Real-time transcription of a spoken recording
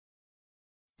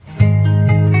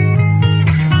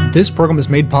This program is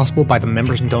made possible by the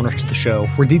members and donors to the show.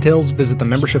 For details, visit the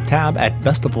membership tab at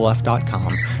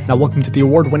bestoftheleft.com. Now, welcome to the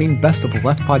award-winning Best of the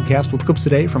Left podcast with clips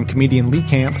today from comedian Lee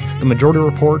Camp, The Majority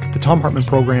Report, The Thom Hartmann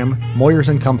Program, Moyers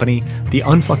and Company, The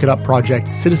Unfuck It Up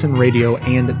Project, Citizen Radio,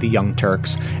 and The Young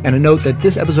Turks. And a note that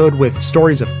this episode, with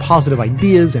stories of positive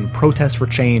ideas and protests for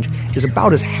change, is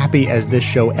about as happy as this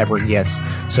show ever gets.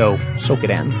 So, soak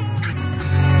it in.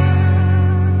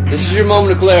 This is your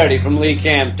moment of clarity from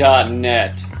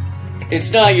LeeCamp.net.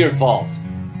 It's not your fault.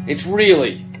 It's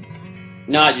really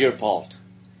not your fault.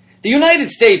 The United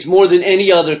States, more than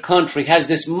any other country, has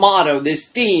this motto, this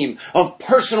theme of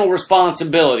personal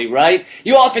responsibility, right?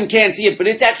 You often can't see it, but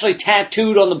it's actually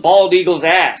tattooed on the bald eagle's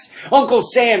ass. Uncle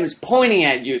Sam is pointing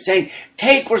at you, saying,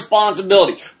 take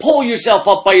responsibility. Pull yourself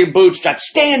up by your bootstraps.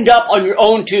 Stand up on your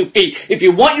own 2 feet. If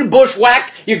you want your bush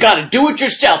whacked, you gotta do it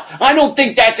yourself. I don't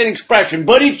think that's an expression,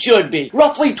 but it should be.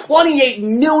 Roughly 28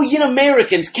 million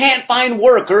Americans can't find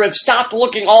work or have stopped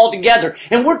looking altogether,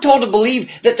 and we're told to believe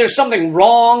that there's something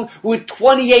wrong with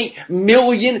 28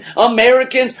 million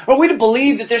Americans? Are we to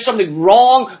believe that there's something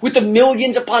wrong with the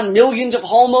millions upon millions of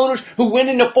homeowners who went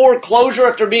into foreclosure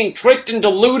after being tricked and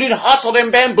deluded, hustled and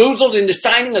bamboozled into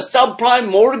signing a subprime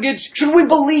mortgage? Should we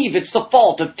believe it's the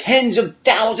fault of tens of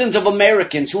thousands of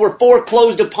Americans who were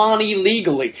foreclosed upon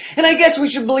illegally? And I guess we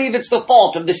should believe it's the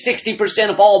fault of the 60%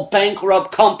 of all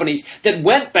bankrupt companies that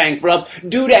went bankrupt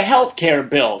due to healthcare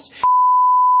bills.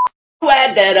 You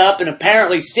add that up, and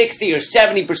apparently 60 or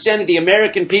 70% of the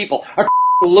American people are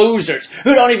losers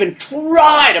who don't even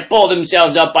try to pull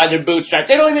themselves up by their bootstraps.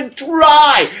 They don't even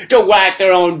try to whack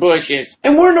their own bushes.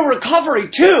 And we're in a recovery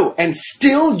too, and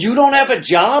still you don't have a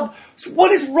job? So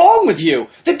what is wrong with you?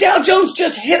 The Dow Jones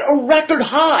just hit a record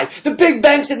high. The big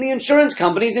banks and the insurance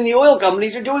companies and the oil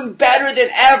companies are doing better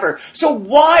than ever. So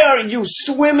why aren't you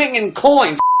swimming in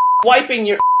coins, wiping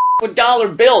your with dollar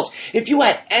bills? If you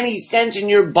had any sense in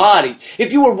your body,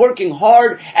 if you were working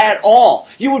hard at all,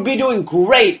 you would be doing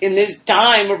great in this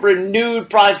time of renewed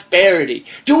prosperity.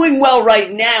 Doing well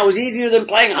right now is easier than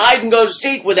playing hide and go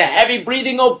seek with a heavy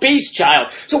breathing obese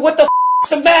child. So what the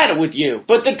is the matter with you?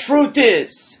 But the truth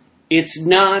is, it's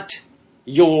not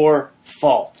your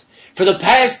fault. For the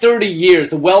past 30 years,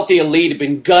 the wealthy elite have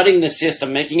been gutting the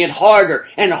system, making it harder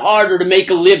and harder to make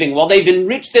a living while they've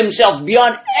enriched themselves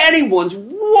beyond anyone's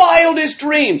wildest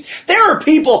dreams. There are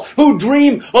people who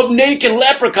dream of naked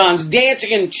leprechauns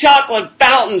dancing in chocolate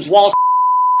fountains while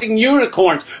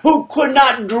unicorns, who could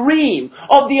not dream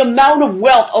of the amount of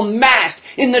wealth amassed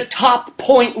in the top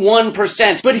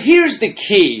 0.1%. But here's the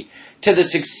key to the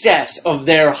success of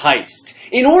their heist.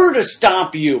 In order to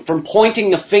stop you from pointing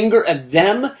the finger at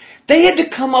them, they had to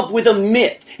come up with a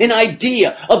myth, an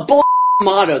idea, a bull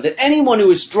motto that anyone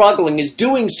who is struggling is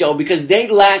doing so because they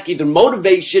lack either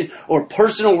motivation or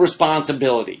personal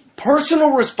responsibility.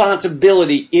 Personal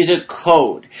responsibility is a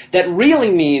code that really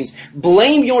means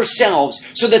blame yourselves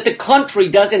so that the country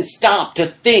doesn't stop to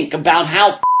think about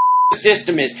how the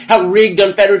system is, how rigged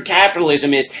unfettered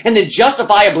capitalism is, and then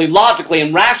justifiably, logically,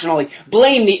 and rationally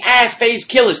blame the ass-faced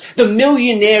killers, the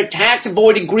millionaire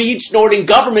tax-avoiding, greed-snorting,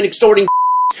 government-extorting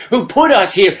who put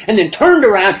us here and then turned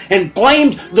around and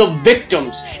blamed the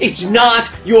victims. It's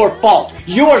not your fault.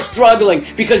 You're struggling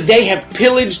because they have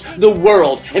pillaged the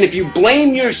world. And if you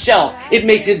blame yourself, it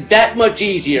makes it that much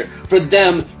easier for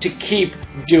them to keep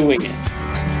doing it.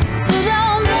 So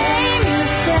don't blame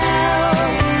yourself.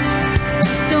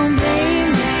 Don't blame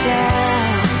yourself.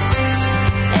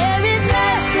 There is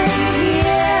nothing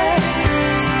here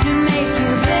to make you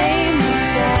blame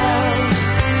yourself.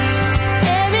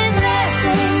 There is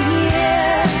nothing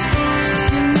here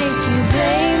to make you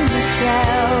blame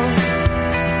yourself.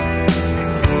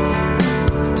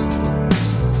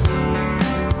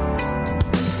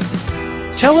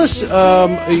 Tell us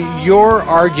your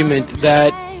argument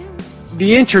that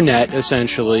the internet,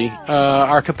 essentially,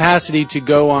 our capacity to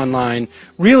go online,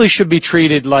 really should be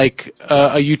treated like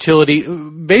a utility,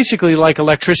 basically like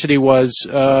electricity was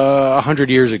 100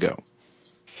 years ago.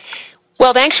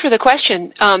 Well, thanks for the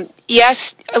question. Yes,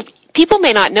 people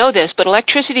may not know this, but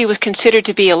electricity was considered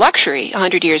to be a luxury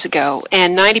 100 years ago,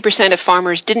 and 90% of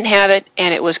farmers didn't have it,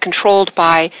 and it was controlled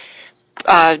by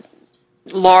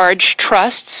large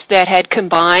trusts that had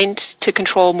combined to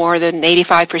control more than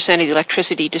 85% of the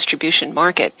electricity distribution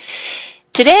market.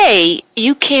 Today,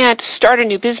 you can't start a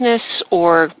new business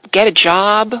or get a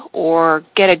job or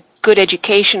get a good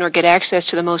education or get access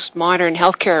to the most modern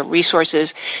healthcare resources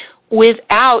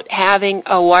without having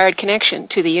a wired connection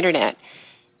to the internet.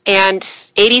 And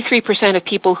 83% of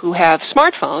people who have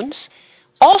smartphones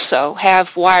also have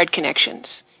wired connections.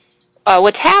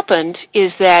 What's happened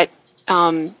is that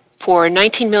For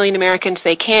 19 million Americans,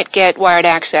 they can't get wired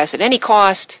access at any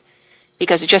cost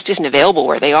because it just isn't available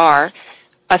where they are.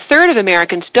 A third of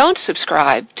Americans don't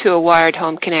subscribe to a wired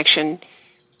home connection,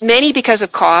 many because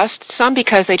of cost, some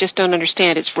because they just don't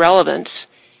understand its relevance.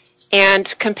 And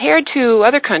compared to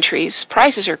other countries,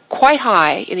 prices are quite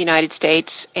high in the United States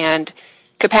and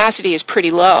capacity is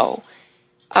pretty low.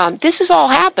 This has all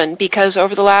happened because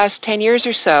over the last 10 years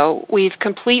or so, we've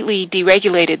completely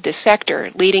deregulated this sector,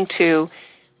 leading to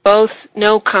both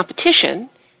no competition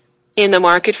in the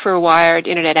market for wired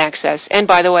Internet access, and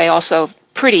by the way, also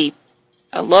pretty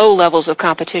low levels of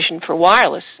competition for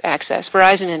wireless access.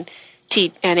 Verizon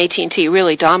and AT&T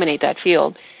really dominate that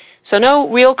field. So no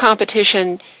real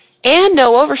competition and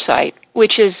no oversight,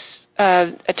 which is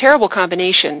a terrible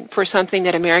combination for something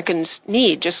that Americans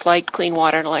need, just like clean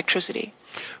water and electricity.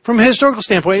 From a historical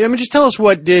standpoint, I mean, just tell us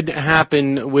what did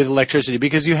happen with electricity,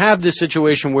 because you have this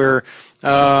situation where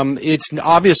it's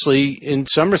obviously, in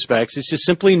some respects, it's just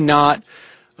simply not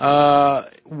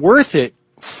worth it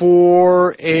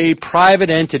for a private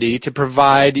entity to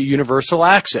provide universal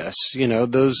access. You know,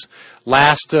 those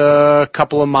last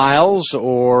couple of miles,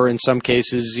 or in some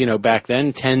cases, you know, back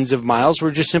then, tens of miles,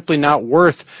 were just simply not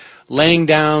worth laying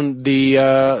down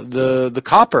the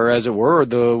copper, as it were, or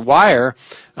the wire,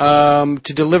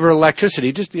 to deliver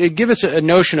electricity. Just give us a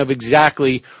notion of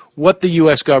exactly what the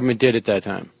U.S. government did at that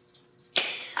time.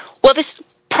 Well, this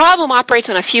problem operates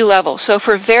on a few levels. So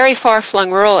for very far-flung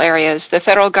rural areas, the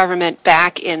federal government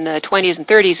back in the 20s and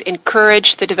 30s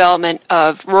encouraged the development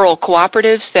of rural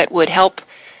cooperatives that would help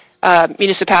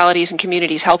municipalities and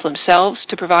communities help themselves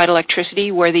to provide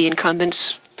electricity where the incumbents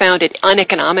found it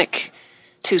uneconomic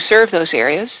to serve those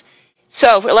areas.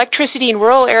 So for electricity in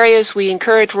rural areas, we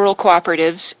encouraged rural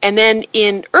cooperatives, and then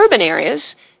in urban areas,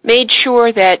 made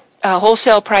sure that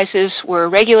wholesale prices were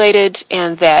regulated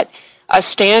and that a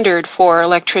standard for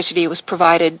electricity was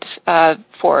provided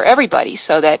for everybody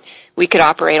so that we could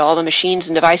operate all the machines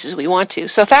and devices we want to.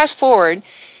 So fast forward,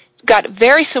 got a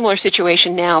very similar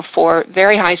situation now for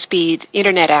very high-speed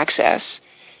Internet access.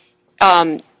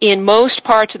 In most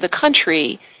parts of the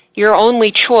country, your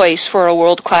only choice for a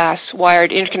world-class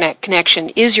wired Internet connection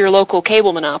is your local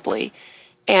cable monopoly,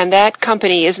 and that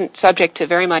company isn't subject to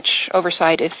very much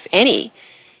oversight, if any.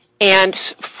 And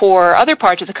for other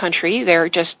parts of the country, they're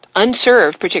just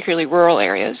unserved, particularly rural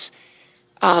areas.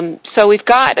 So we've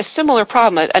got a similar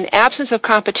problem, an absence of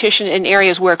competition in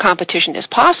areas where competition is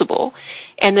possible,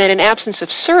 and then an absence of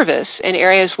service in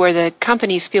areas where the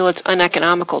companies feel it's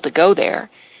uneconomical to go there.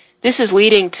 This is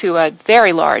leading to a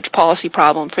very large policy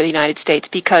problem for the United States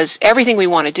because everything we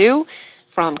want to do,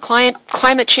 from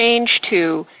climate change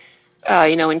to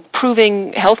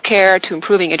improving healthcare to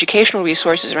improving educational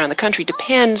resources around the country,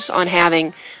 depends on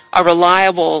having a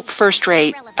reliable,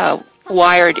 first-rate,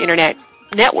 wired Internet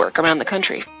network around the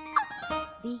country.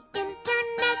 The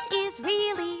Internet is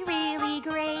really, really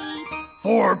great.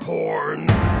 For porn.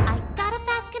 I got a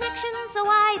fast connection so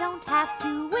I don't have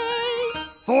to wait.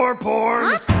 For porn.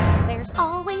 What? There's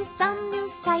always some new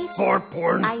site. For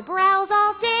porn. I browse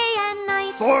all day and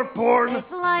night. For porn.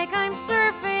 It's like I'm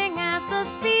surfing at the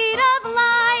speed of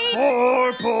light.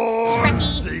 For porn.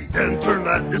 Trekkie. The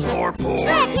Internet is for porn.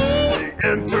 Trekkie.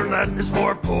 The Internet is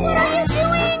for porn. What are you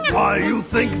doing? Why you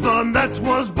think the net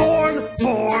was born?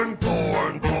 Porn,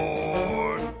 porn,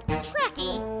 porn.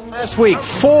 Trekkie. Last week,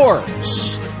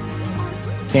 Forbes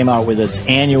came out with its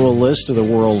annual list of the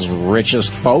world's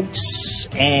richest folks.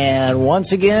 And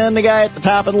once again, the guy at the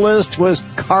top of the list was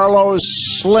Carlos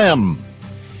Slim.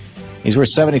 He's worth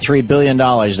 $73 billion.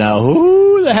 Now,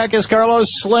 who the heck is Carlos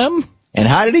Slim? And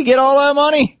how did he get all that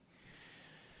money?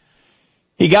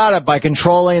 He got it by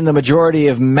controlling the majority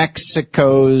of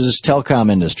Mexico's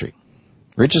telecom industry.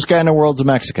 Richest guy in the world's a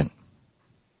Mexican.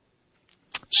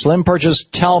 Slim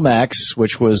purchased Telmex,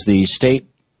 which was the state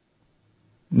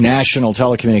national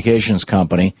telecommunications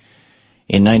company,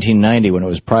 in 1990 when it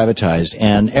was privatized.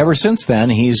 And ever since then,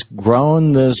 he's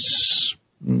grown this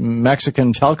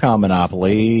Mexican telecom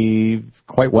monopoly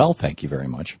quite well, thank you very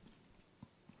much.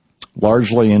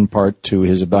 Largely in part to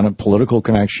his abundant political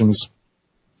connections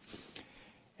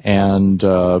and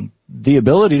the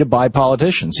ability to buy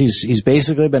politicians. He's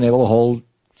basically been able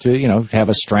to have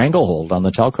a stranglehold on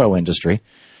the telco industry,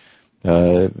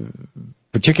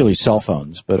 particularly cell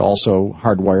phones, but also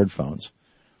hardwired phones,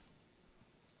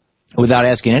 without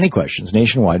asking any questions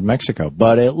nationwide in Mexico.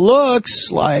 But it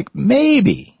looks like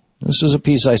maybe, this was a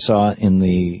piece I saw in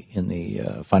the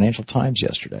Financial Times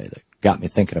yesterday that got me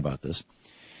thinking about this.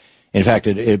 In fact,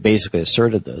 it basically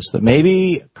asserted this, that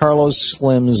maybe Carlos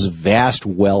Slim's vast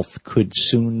wealth could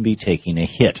soon be taking a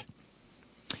hit.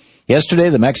 Yesterday,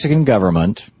 the Mexican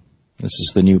government This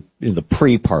is the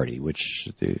pre-party, which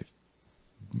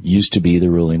used to be the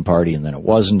ruling party, and then it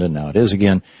wasn't, and now it is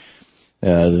again.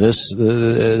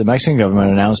 The Mexican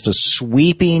government announced a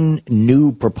sweeping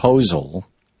new proposal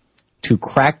to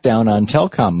crack down on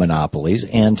telecom monopolies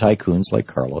and tycoons like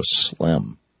Carlos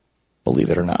Slim. Believe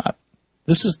it or not.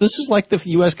 This is like the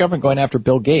U.S. government going after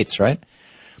Bill Gates, right?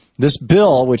 This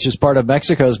bill, which is part of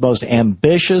Mexico's most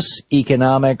ambitious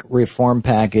economic reform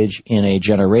package in a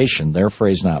generation, their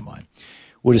phrase, not mine,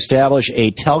 would establish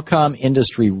a telecom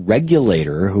industry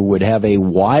regulator who would have a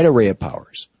wide array of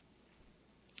powers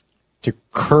to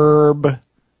curb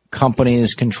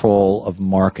companies' control of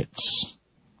markets.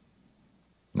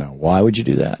 Now, why would you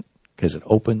do that? Because it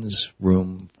opens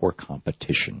room for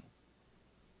competition.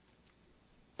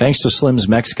 Thanks to Slim's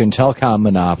Mexican telecom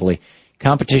monopoly,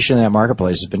 competition in that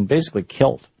marketplace has been basically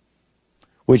killed,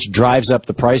 which drives up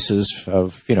the prices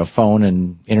of, phone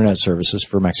and internet services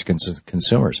for Mexican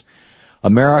consumers.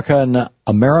 America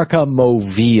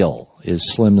Movil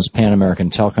is Slim's Pan-American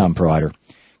telecom provider,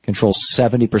 controls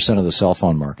 70% of the cell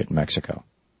phone market in Mexico.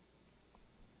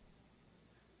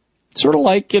 Sort of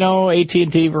like,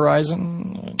 AT&T,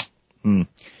 Verizon.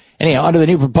 Anyhow, under the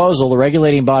new proposal, the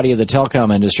regulating body of the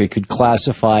telecom industry could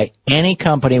classify any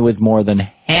company with more than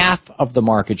half of the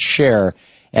market share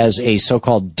as a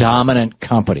so-called dominant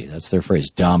company. That's their phrase,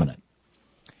 dominant.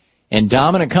 And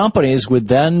dominant companies would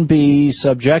then be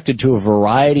subjected to a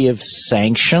variety of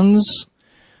sanctions,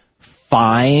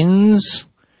 fines,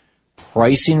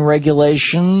 pricing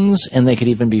regulations, and they could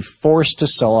even be forced to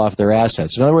sell off their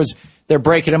assets. In other words, they're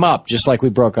breaking them up, just like we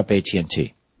broke up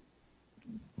AT&T.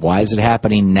 Why is it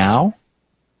happening now?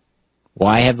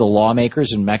 Why have the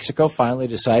lawmakers in Mexico finally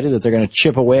decided that they're going to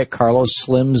chip away at Carlos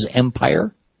Slim's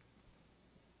empire?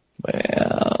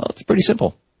 Well, it's pretty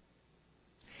simple.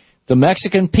 The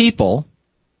Mexican people,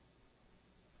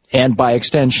 and by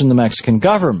extension the Mexican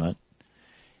government,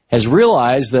 has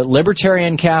realized that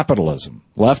libertarian capitalism,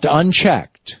 left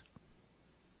unchecked,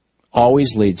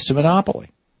 always leads to monopoly.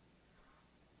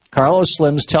 Carlos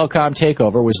Slim's telecom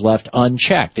takeover was left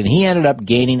unchecked, and he ended up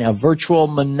gaining a virtual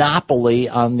monopoly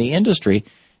on the industry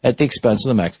at the expense of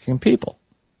the Mexican people.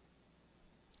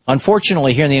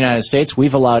 Unfortunately, here in the United States,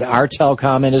 we've allowed our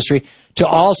telecom industry to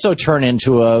also turn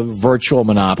into a virtual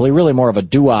monopoly, really more of a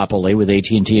duopoly, with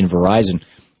AT&T and Verizon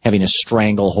having a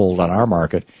stranglehold on our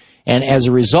market. And as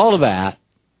a result of that,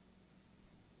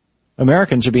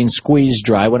 Americans are being squeezed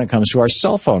dry when it comes to our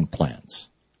cell phone plans.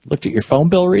 Looked at your phone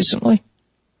bill recently?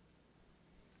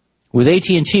 With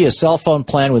AT&T, a cell phone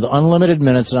plan with unlimited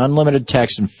minutes and unlimited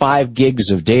text and 5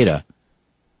 gigs of data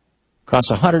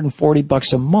costs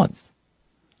 $140 a month.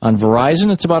 On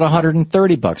Verizon, it's about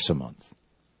 $130 a month.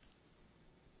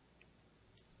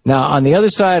 Now, on the other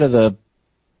side of the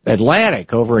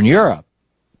Atlantic, over in Europe,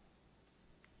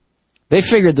 they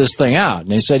figured this thing out,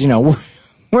 and they said,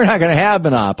 we're not going to have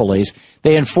monopolies.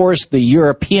 They enforced the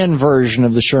European version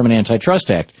of the Sherman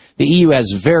Antitrust Act. The EU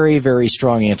has very, very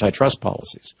strong antitrust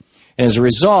policies. And as a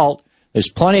result, there's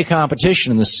plenty of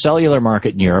competition in the cellular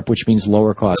market in Europe, which means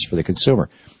lower costs for the consumer.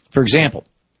 For example,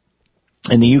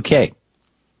 in the UK,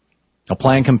 a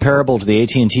plan comparable to the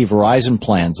AT&T Verizon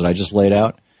plans that I just laid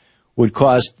out would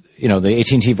cost, the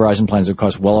AT&T Verizon plans would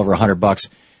cost well over $100.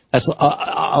 That's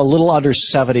a little under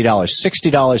 $70,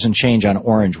 $60 and change on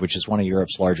Orange, which is one of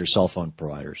Europe's larger cell phone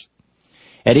providers.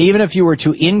 And even if you were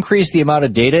to increase the amount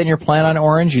of data in your plan on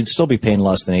Orange, you'd still be paying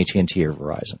less than AT&T or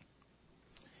Verizon.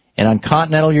 And on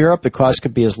continental Europe, the cost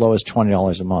could be as low as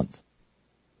 $20 a month.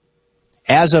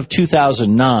 As of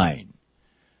 2009,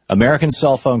 American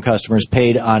cell phone customers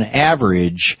paid on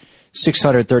average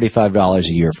 $635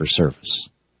 a year for service.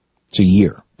 It's a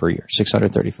year per year,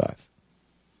 $635.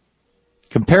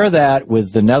 Compare that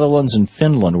with the Netherlands and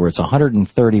Finland, where it's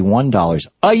 $131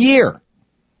 a year.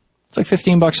 It's like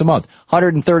 $15 a month.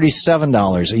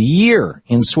 $137 a year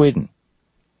in Sweden.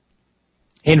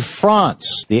 In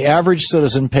France, the average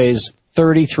citizen pays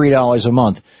 $33 a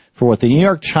month for what the New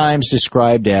York Times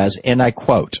described as, and I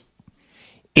quote,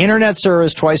 internet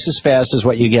service twice as fast as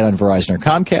what you get on Verizon or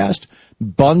Comcast,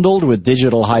 bundled with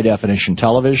digital high-definition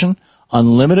television,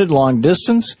 unlimited long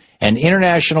distance, and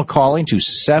international calling to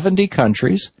 70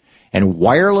 countries, and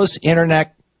wireless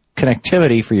internet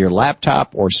connectivity for your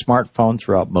laptop or smartphone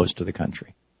throughout most of the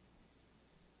country.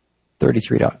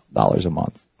 $33 a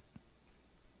month.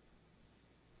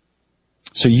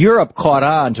 So Europe caught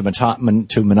on to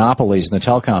monopolies in the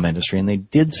telecom industry, and they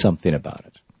did something about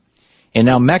it. And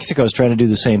now Mexico is trying to do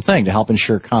the same thing to help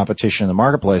ensure competition in the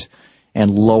marketplace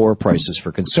and lower prices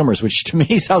for consumers, which to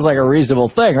me sounds like a reasonable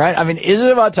thing, right? I mean, isn't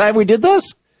it about time we did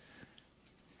this?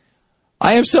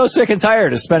 I am so sick and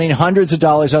tired of spending hundreds of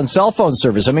dollars on cell phone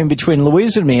service. I mean, between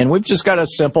Louise and me, and we've just got a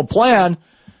simple plan.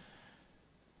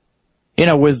 You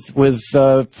know, with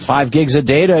 5 gigs of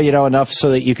data, enough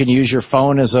so that you can use your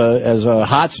phone as a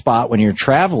hotspot when you're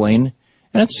traveling.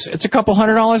 And it's a couple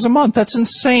 $100 a month. That's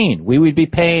insane. We would be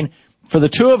paying, for the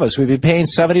two of us, we'd be paying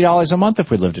 $70 a month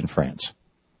if we lived in France.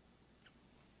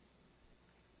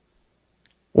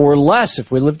 Or less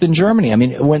if we lived in Germany. I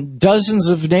mean, when dozens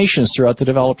of nations throughout the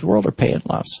developed world are paying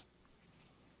less.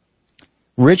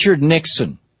 Richard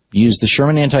Nixon used the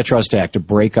Sherman Antitrust Act to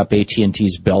break up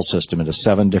AT&T's Bell system into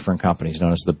 7 different companies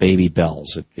known as the Baby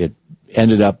Bells. It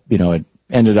ended up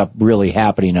really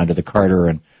happening under the Carter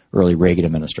and early Reagan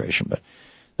administration. But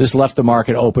this left the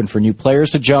market open for new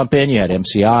players to jump in. You had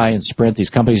MCI and Sprint, these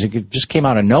companies that just came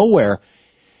out of nowhere.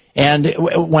 And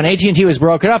when AT&T was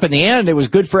broken up, in the end, it was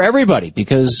good for everybody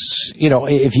because,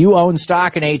 if you own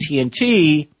stock in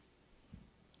AT&T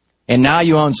and now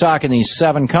you own stock in these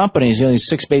 7 companies, these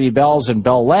 6 Baby Bells and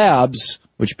Bell Labs,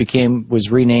 which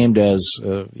was renamed as,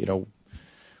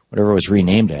 whatever it was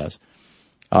renamed as,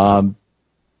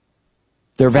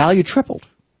 their value tripled.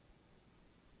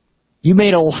 You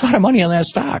made a lot of money on that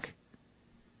stock.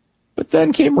 But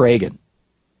then came Reagan.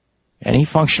 And he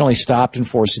functionally stopped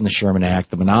enforcing the Sherman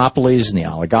Act. The monopolies and the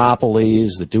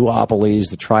oligopolies, the duopolies,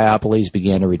 the triopolies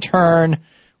began to return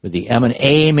with the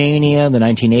M&A mania in the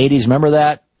 1980s. Remember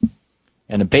that?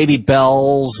 And the Baby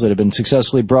Bells that had been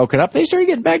successfully broken up, they started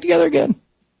getting back together again.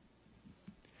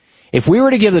 If we were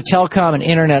to give the telecom and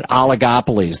internet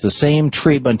oligopolies the same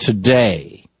treatment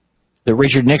today that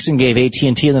Richard Nixon gave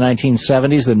AT&T in the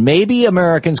 1970s, then maybe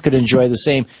Americans could enjoy the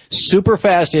same super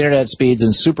fast internet speeds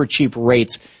and super cheap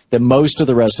rates that most of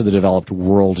the rest of the developed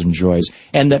world enjoys,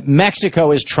 and that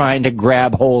Mexico is trying to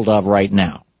grab hold of right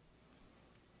now.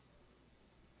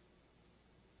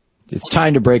 It's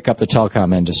time to break up the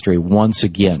telecom industry once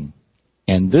again,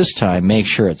 and this time make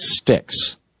sure it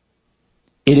sticks.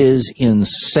 It is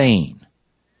insane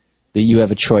that you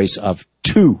have a choice of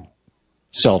 2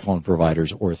 cell phone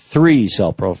providers or 3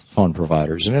 cell phone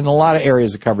providers. And in a lot of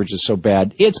areas, the coverage is so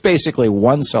bad, it's basically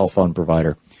 1 cell phone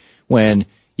provider when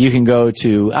you can go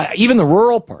to even the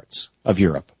rural parts of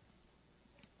Europe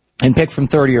and pick from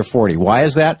 30 or 40. Why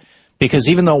is that? Because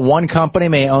even though one company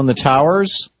may own the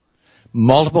towers,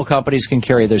 multiple companies can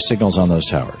carry their signals on those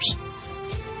towers.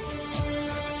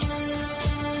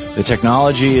 The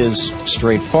technology is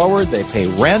straightforward. They pay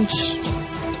rent.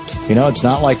 It's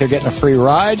not like they're getting a free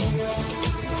ride.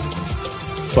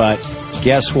 But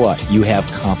guess what? You have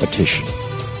competition.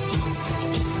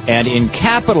 And in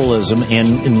capitalism,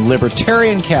 in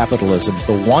libertarian capitalism,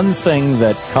 the one thing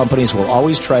that companies will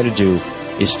always try to do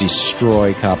is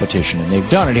destroy competition. And they've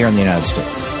done it here in the United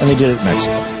States. And they did it in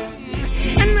Mexico.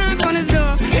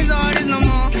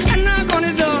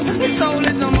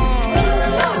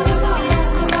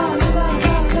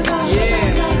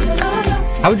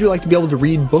 How would you like to be able to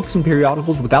read books and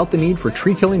periodicals without the need for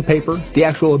tree-killing paper, the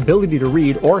actual ability to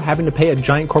read, or having to pay a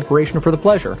giant corporation for the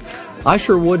pleasure? I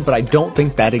sure would, but I don't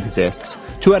think that exists.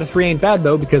 2 out of 3 ain't bad,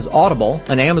 though, because Audible,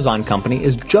 an Amazon company,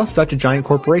 is just such a giant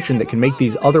corporation that can make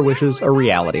these other wishes a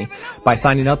reality. By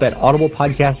signing up at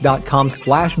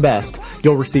audiblepodcast.com/best,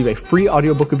 you'll receive a free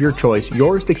audiobook of your choice,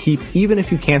 yours to keep even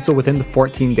if you cancel within the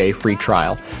 14-day free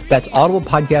trial. That's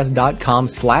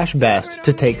audiblepodcast.com/best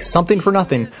to take something for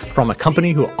nothing from a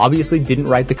company who obviously didn't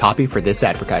write the copy for this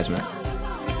advertisement.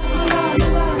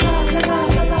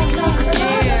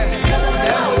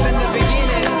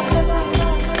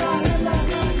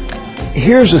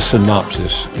 Here's a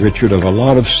synopsis, Richard, of a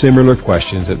lot of similar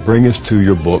questions that bring us to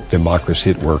your book,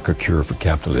 Democracy at Work, A Cure for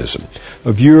Capitalism.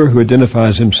 A viewer who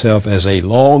identifies himself as a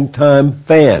longtime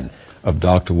fan of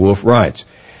Dr. Wolf writes,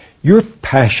 you're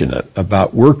passionate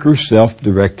about worker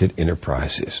self-directed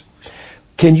enterprises.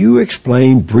 Can you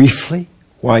explain briefly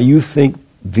why you think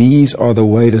these are the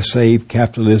way to save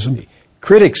capitalism?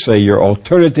 Critics say your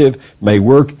alternative may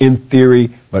work in theory,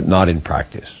 but not in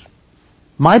practice.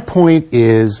 My point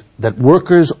is that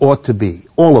workers ought to be,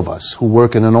 all of us who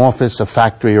work in an office, a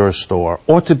factory, or a store,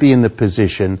 ought to be in the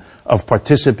position of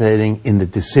participating in the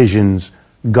decisions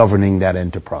governing that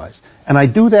enterprise. And I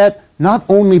do that not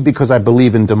only because I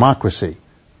believe in democracy.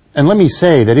 And let me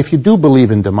say that if you do believe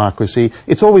in democracy,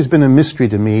 it's always been a mystery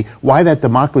to me why that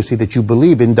democracy that you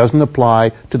believe in doesn't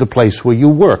apply to the place where you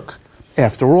work.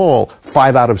 After all,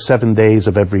 5 out of 7 days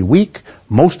of every week,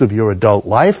 most of your adult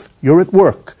life, you're at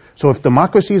work. So if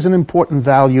democracy is an important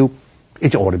value,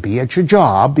 it ought to be at your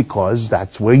job because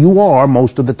that's where you are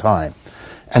most of the time.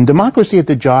 And democracy at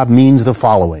the job means the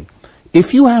following.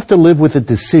 If you have to live with the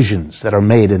decisions that are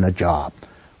made in a job,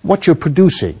 what you're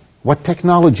producing, what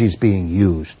technology is being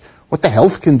used, what the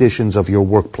health conditions of your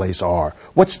workplace are,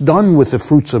 what's done with the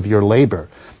fruits of your labor,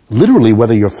 literally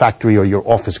whether your factory or your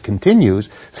office continues.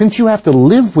 Since you have to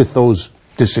live with those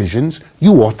decisions,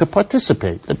 you ought to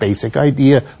participate, the basic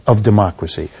idea of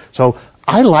democracy. So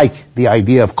I like the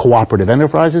idea of cooperative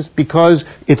enterprises because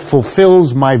it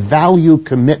fulfills my value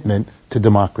commitment to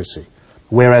democracy,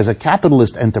 whereas a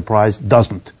capitalist enterprise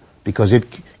doesn't, because it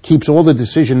keeps all the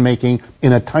decision-making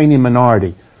in a tiny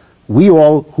minority. We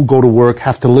all who go to work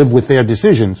have to live with their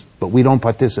decisions, but we don't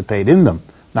participate in them,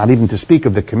 not even to speak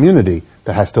of the community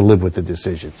that has to live with the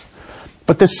decisions.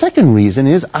 But the second reason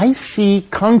is I see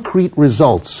concrete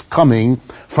results coming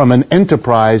from an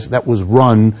enterprise that was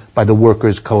run by the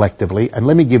workers collectively, and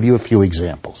let me give you a few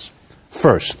examples.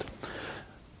 First,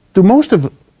 do most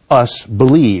of us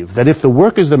believe that if the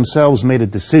workers themselves made a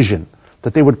decision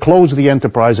that they would close the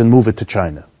enterprise and move it to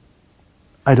China?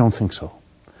 I don't think so.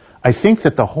 I think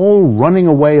that the whole running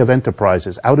away of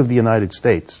enterprises out of the United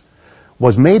States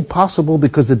was made possible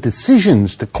because the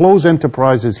decisions to close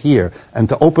enterprises here and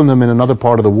to open them in another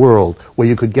part of the world where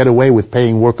you could get away with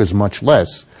paying workers much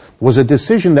less was a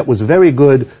decision that was very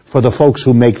good for the folks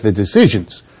who make the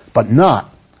decisions, but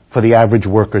not for the average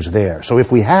workers there. So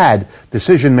if we had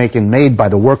decision-making made by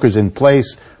the workers in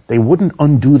place, they wouldn't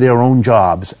undo their own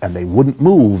jobs and they wouldn't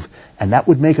move, and that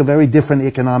would make a very different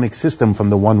economic system from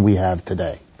the one we have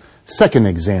today. Second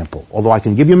example, although I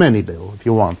can give you many, Bill, if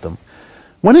you want them.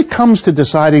 When it comes to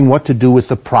deciding what to do with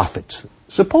the profits,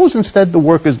 suppose instead the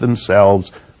workers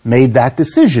themselves made that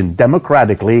decision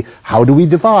democratically. How do we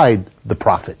divide the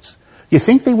profits? You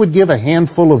think they would give a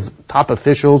handful of top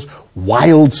officials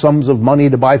wild sums of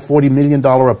money to buy $40 million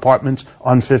apartments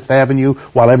on Fifth Avenue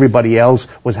while everybody else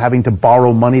was having to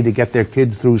borrow money to get their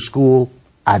kids through school?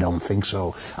 I don't think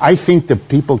so. I think the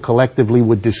people collectively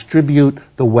would distribute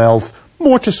the wealth,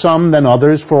 more to some than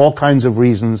others for all kinds of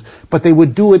reasons, but they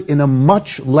would do it in a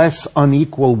much less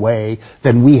unequal way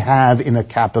than we have in a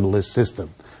capitalist system.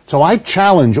 So I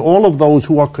challenge all of those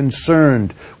who are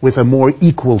concerned with a more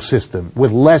equal system,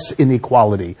 with less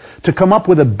inequality, to come up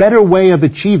with a better way of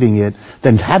achieving it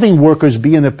than having workers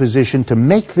be in a position to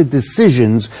make the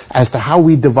decisions as to how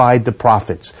we divide the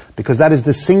profits, because that is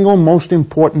the single most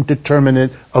important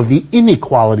determinant of the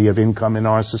inequality of income in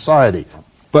our society.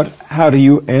 But how do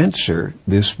you answer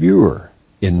this viewer?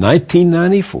 In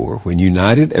 1994, when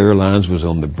United Airlines was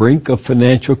on the brink of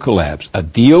financial collapse, a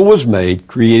deal was made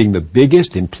creating the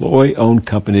biggest employee-owned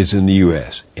companies in the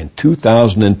U.S. In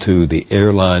 2002, the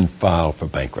airline filed for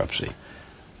bankruptcy.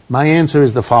 My answer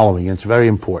is the following. It's very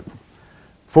important.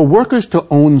 For workers to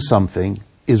own something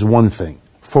is one thing.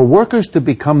 For workers to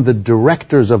become the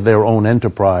directors of their own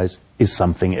enterprise is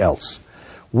something else.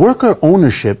 Worker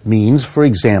ownership means, for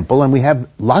example, and we have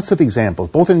lots of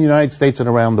examples, both in the United States and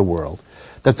around the world,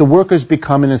 that the workers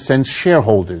become, in a sense,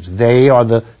 shareholders. They are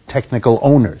the technical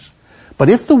owners. But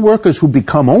if the workers who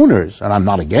become owners, and I'm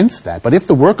not against that, but if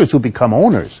the workers who become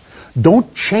owners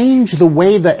don't change the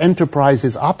way the enterprise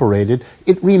is operated,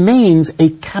 it remains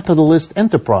a capitalist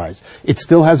enterprise. It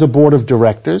still has a board of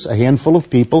directors, a handful of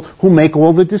people who make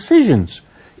all the decisions.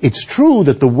 It's true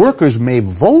that the workers may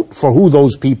vote for who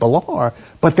those people are,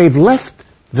 but they've left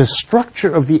the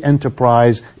structure of the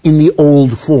enterprise in the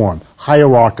old form,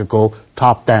 hierarchical,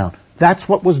 top-down. That's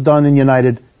what was done in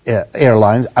United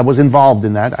Airlines. I was involved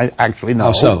in that. I actually know.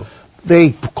 How so? They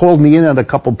called me in at a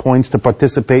couple points to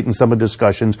participate in some of the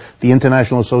discussions. The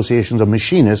International Associations of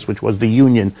Machinists, which was the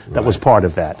union that was part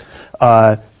of that.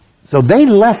 So they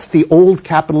left the old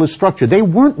capitalist structure. They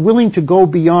weren't willing to go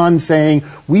beyond saying,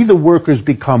 we the workers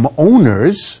become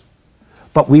owners,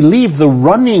 but we leave the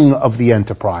running of the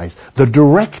enterprise, the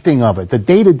directing of it, the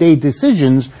day-to-day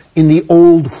decisions in the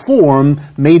old form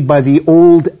made by the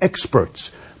old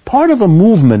experts. Part of a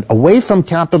movement away from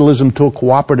capitalism to a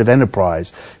cooperative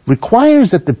enterprise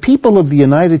requires that the people of the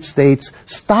United States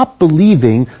stop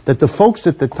believing that the folks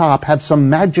at the top have some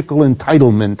magical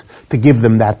entitlement to give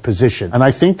them that position. And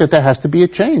I think that there has to be a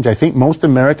change. I think most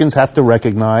Americans have to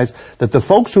recognize that the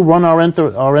folks who run our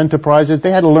enterprises,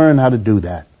 they had to learn how to do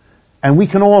that. And we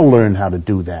can all learn how to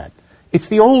do that. It's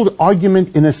the old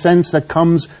argument, in a sense, that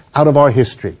comes out of our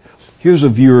history. Here's a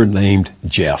viewer named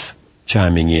Jeff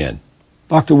chiming in.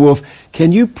 Dr. Wolf,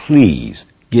 can you please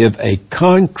give a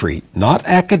concrete, not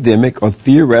academic or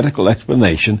theoretical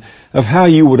explanation of how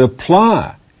you would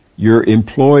apply your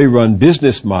employee-run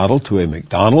business model to a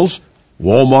McDonald's,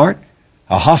 Walmart,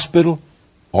 a hospital,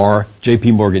 or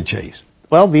J.P. Morgan Chase?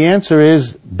 Well, the answer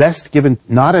is best given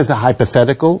not as a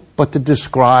hypothetical, but to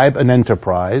describe an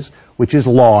enterprise which is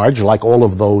large, like all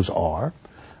of those are,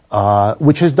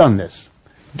 which has done this.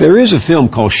 There is a film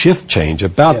called Shift Change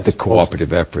about the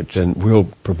cooperative efforts, and we'll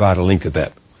provide a link to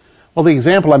that. Well, the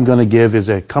example I'm going to give is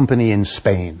a company in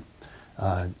Spain.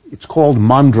 It's called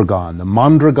Mondragon, the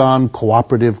Mondragon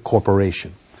Cooperative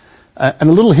Corporation. And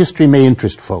a little history may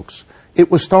interest folks.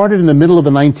 It was started in the middle of the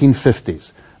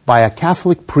 1950s by a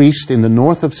Catholic priest in the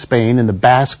north of Spain, in the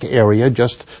Basque area,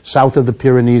 just south of the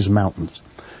Pyrenees Mountains.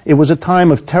 It was a time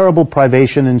of terrible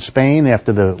privation in Spain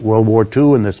after the World War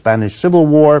II and the Spanish Civil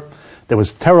War. There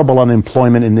was terrible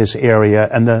unemployment in this area,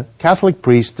 and the Catholic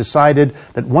priest decided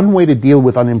that one way to deal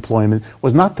with unemployment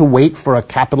was not to wait for a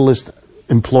capitalist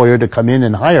employer to come in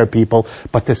and hire people,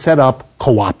 but to set up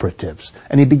cooperatives.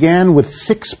 And he began with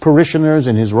 6 parishioners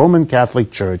in his Roman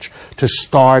Catholic Church to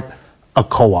start a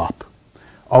co-op.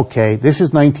 Okay, this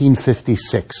is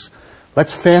 1956.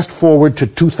 Let's fast forward to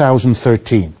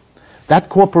 2013. That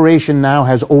corporation now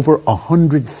has over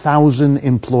 100,000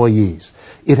 employees.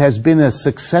 It has been a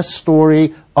success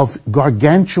story of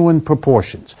gargantuan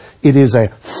proportions. It is a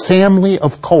family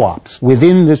of co-ops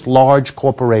within this large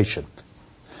corporation.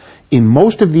 In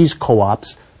most of these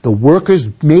co-ops, the workers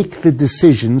make the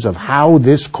decisions of how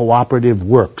this cooperative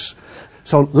works.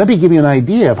 So let me give you an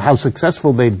idea of how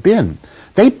successful they've been.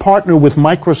 They partner with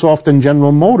Microsoft and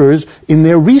General Motors in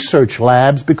their research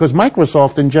labs because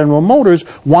Microsoft and General Motors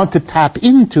want to tap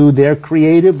into their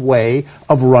creative way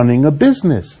of running a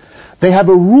business. They have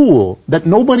a rule that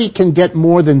nobody can get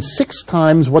more than 6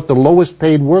 times what the lowest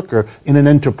paid worker in an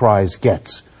enterprise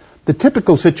gets. The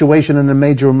typical situation in a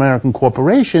major American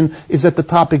corporation is that the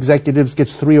top executives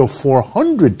gets 300 or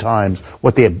 400 times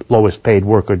what the lowest paid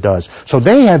worker does. So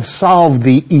they have solved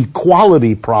the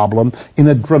equality problem in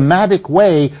a dramatic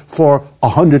way for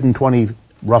 120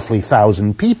 roughly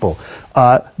 1,000 people.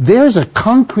 There's a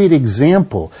concrete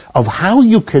example of how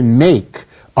you can make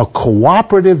a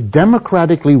cooperative,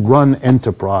 democratically run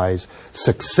enterprise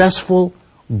successful,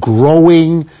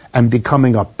 growing, and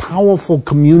becoming a powerful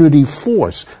community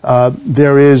force.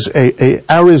 There is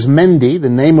Arizmendi, the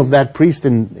name of that priest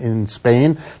in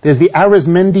Spain. There's the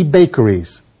Arizmendi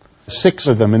bakeries, 6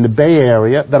 of them in the Bay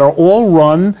Area, that are all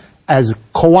run as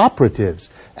cooperatives.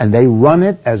 And they run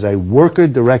it as a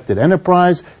worker-directed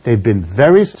enterprise. They've been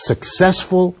very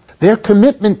successful. Their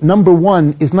commitment, number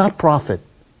 1, is not profit.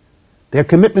 Their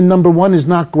commitment, number 1, is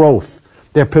not growth.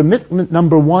 Their commitment,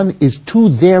 number 1, is to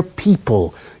their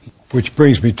people. Which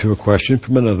brings me to a question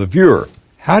from another viewer.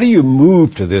 How do you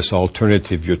move to this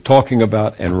alternative you're talking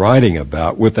about and writing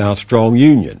about without strong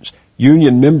unions?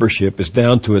 Union membership is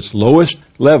down to its lowest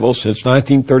level since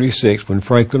 1936 when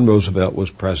Franklin Roosevelt was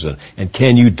president. And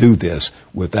can you do this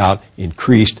without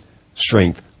increased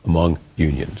strength among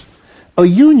unions? A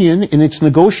union, in its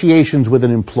negotiations with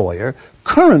an employer,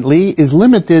 currently is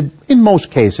limited, in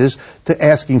most cases, to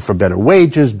asking for better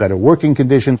wages, better working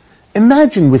conditions.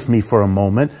 Imagine with me for a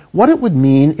moment what it would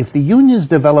mean if the unions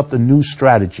developed a new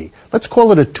strategy. Let's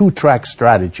call it a 2-track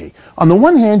strategy. On the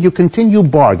one hand, you continue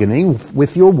bargaining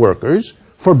with your workers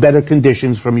for better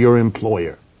conditions from your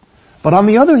employer. But on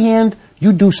the other hand,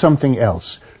 you do something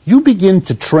else. You begin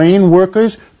to train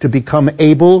workers to become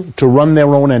able to run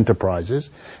their own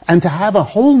enterprises and to have a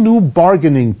whole new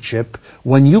bargaining chip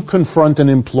when you confront an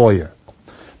employer.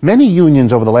 Many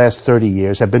unions over the last 30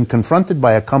 years have been confronted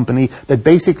by a company that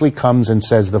basically comes and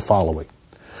says the following.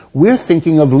 We're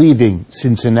thinking of leaving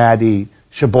Cincinnati,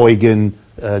 Sheboygan,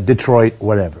 Detroit,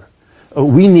 whatever.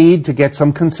 We need to get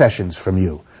some concessions from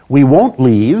you. We won't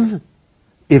leave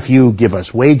if you give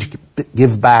us wage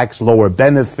give-backs, lower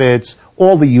benefits,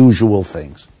 all the usual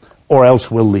things, or else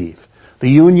we'll leave. The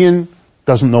union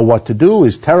doesn't know what to do,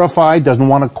 is terrified, doesn't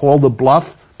want to call the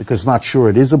bluff because it's not sure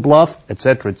it is a bluff,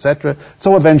 etc., etc.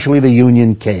 So eventually the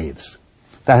union caves.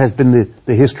 That has been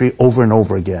the history over and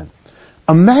over again.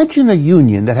 Imagine a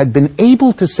union that had been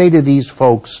able to say to these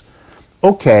folks,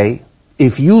 okay,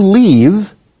 if you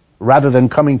leave, rather than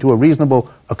coming to a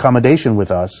reasonable accommodation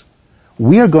with us,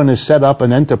 we are going to set up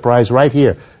an enterprise right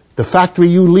here. The factory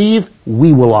you leave,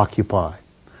 we will occupy.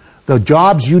 The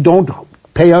jobs you don't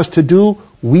pay us to do,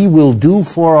 we will do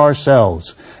for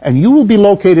ourselves. And you will be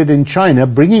located in China,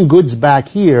 bringing goods back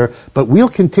here, but we'll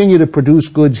continue to produce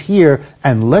goods here,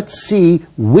 and let's see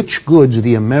which goods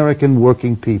the American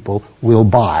working people will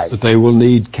buy. But they will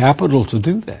need capital to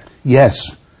do that.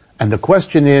 Yes. And the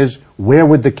question is, where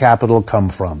would the capital come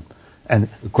from? And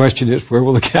the question is, where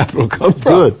will the capital come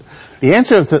from? Good. The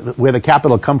answer to where the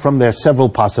capital come from, there are several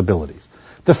possibilities.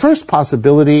 The first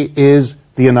possibility is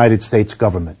the United States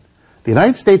government. The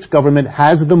United States government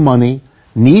has the money,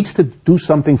 needs to do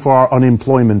something for our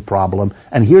unemployment problem,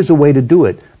 and here's a way to do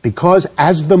it. Because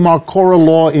as the Marcora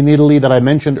law in Italy that I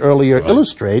mentioned earlier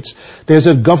illustrates, there's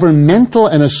a governmental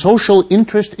and a social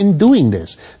interest in doing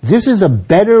this. This is a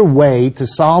better way to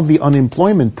solve the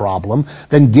unemployment problem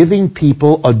than giving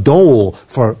people a dole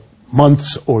for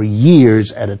months or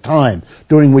years at a time,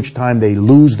 during which time they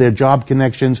lose their job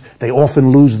connections, they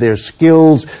often lose their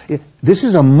skills. This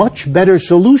is a much better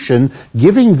solution,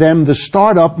 giving them the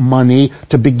startup money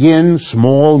to begin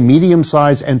small,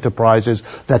 medium-sized enterprises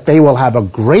that they will have a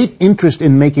great interest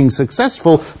in making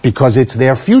successful because it's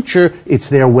their future, it's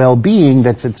their well-being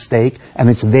that's at stake, and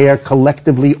it's their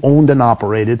collectively owned and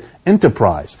operated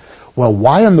enterprise. Well,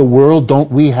 why in the world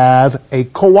don't we have a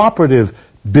cooperative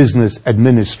business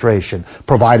administration,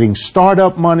 providing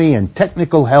startup money and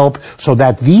technical help so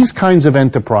that these kinds of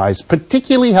enterprise,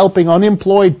 particularly helping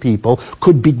unemployed people,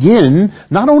 could begin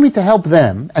not only to help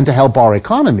them and to help our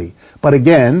economy, but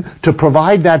again, to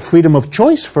provide that freedom of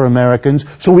choice for Americans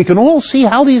so we can all see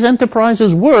how these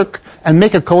enterprises work and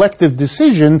make a collective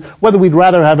decision whether we'd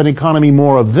rather have an economy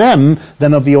more of them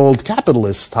than of the old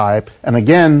capitalist type. And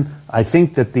again, I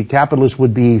think that the capitalists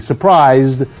would be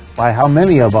surprised by how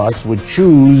many of us would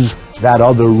choose that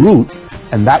other route,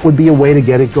 and that would be a way to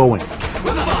get it going.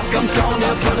 When the boss comes calling, you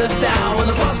put us down. When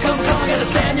the boss comes calling, you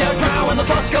stand your ground. When the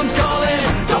boss comes calling,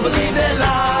 don't believe their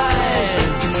lies.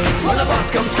 When the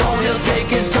boss comes calling, he'll take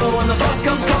his toe. When the boss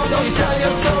comes calling, don't you sell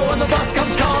your soul. When the boss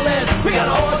comes calling, we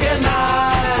gotta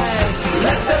organize.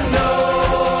 Let them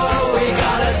know we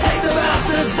gotta take the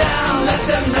bastards down. Let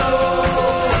them know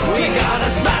we gotta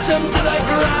smash them to the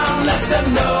ground. Let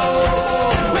them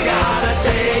know we gotta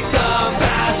take the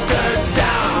bastards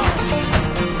down.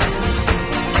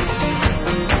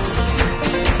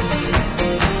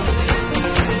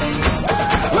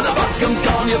 When the boss comes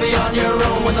calling, you'll be on your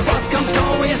own. When the boss comes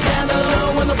calling, you stand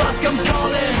alone. When the boss comes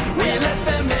calling, we let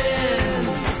them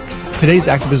in. Today's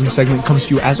activism segment comes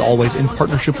to you, as always, in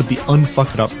partnership with the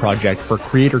Unfuck It Up Project, where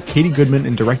creator Katie Goodman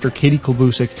and director Katie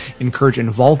Klobusik encourage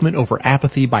involvement over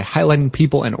apathy by highlighting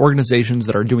people and organizations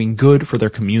that are doing good for their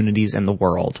communities and the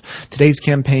world. Today's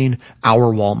campaign,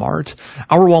 Our Walmart.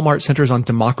 Our Walmart centers on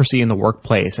democracy in the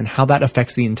workplace and how that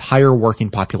affects the entire working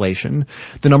population.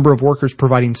 The number of workers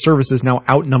providing services now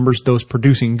outnumbers those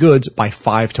producing goods by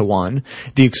 5 to 1.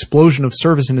 The explosion of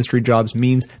service industry jobs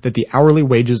means that the hourly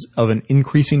wages of an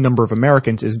increasing number of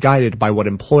Americans is guided by what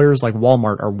employers like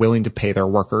Walmart are willing to pay their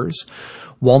workers.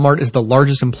 Walmart is the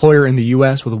largest employer in the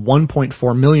U.S. with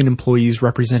 1.4 million employees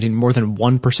representing more than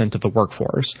 1% of the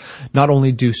workforce. Not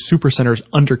only do supercenters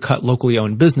undercut locally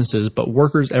owned businesses, but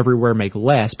workers everywhere make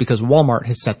less because Walmart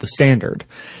has set the standard.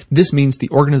 This means the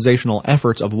organizational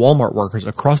efforts of Walmart workers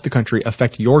across the country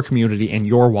affect your community and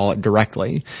your wallet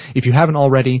directly. If you haven't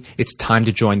already, it's time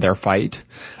to join their fight.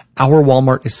 Our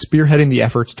Walmart is spearheading the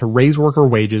efforts to raise worker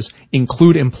wages,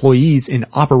 include employees in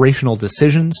operational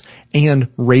decisions, and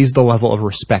raise the level of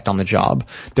respect on the job.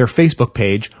 Their Facebook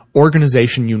page,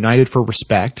 Organization United for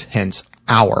Respect, hence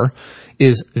OUR,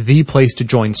 is the place to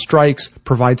join strikes,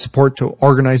 provide support to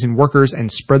organizing workers,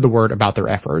 and spread the word about their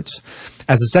efforts.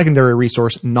 As a secondary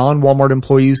resource, non-Walmart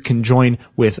employees can join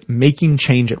with Making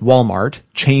Change at Walmart,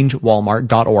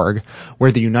 changewalmart.org,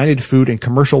 where the United Food and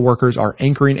Commercial Workers are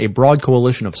anchoring a broad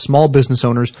coalition of small business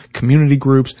owners, community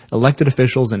groups, elected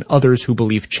officials, and others who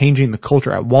believe changing the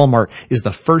culture at Walmart is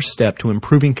the first step to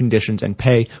improving conditions and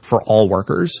pay for all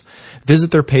workers. Visit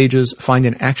their pages, find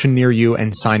an action near you,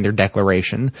 and sign their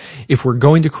declaration. If we're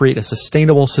going to create a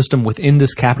sustainable system within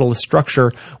this capitalist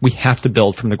structure, we have to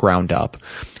build from the ground up.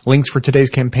 Links for today's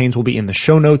campaigns will be in the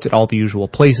show notes at all the usual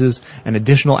places, and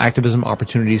additional activism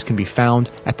opportunities can be found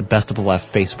at the Best of the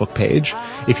Left Facebook page.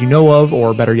 If you know of,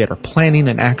 or better yet, are planning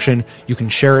an action, you can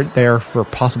share it there for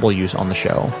possible use on the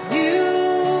show.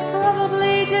 You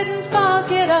probably didn't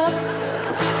fuck it up,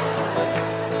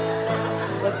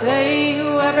 but they,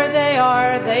 whoever they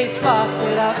are, they fucked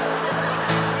it up.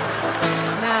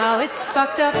 Now it's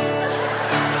fucked up.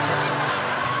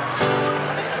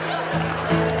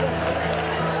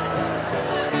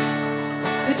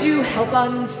 Could you help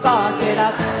unfuck it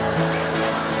up?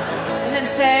 And then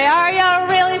say, are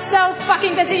you really so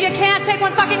fucking busy you can't take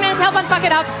one fucking minute to help unfuck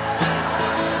it up?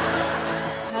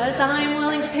 Because I'm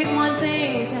willing to pick one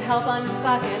thing to help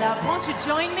unfuck it up. Won't you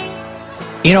join me?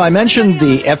 You know, I mentioned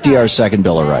the FDR Second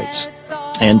Bill of Rights.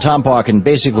 And Tom Pauken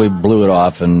basically blew it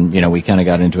off, and, you know, we kind of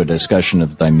got into a discussion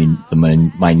of, the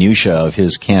minutia of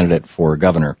his candidate for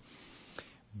governor,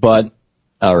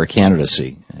 or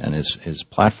candidacy and his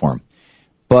platform.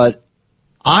 But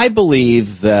I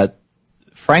believe that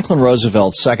Franklin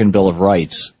Roosevelt's Second Bill of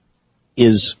Rights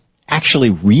actually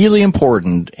really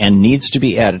important and needs to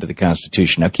be added to the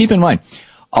Constitution. Now, keep in mind,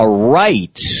 a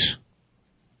right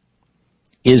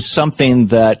is something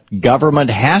that government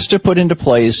has to put into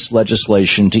place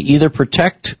legislation to either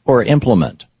protect or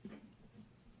implement.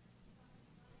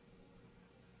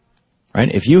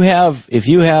 Right? If you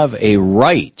have a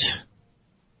right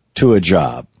to a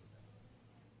job,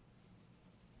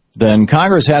 then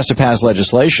Congress has to pass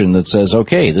legislation that says,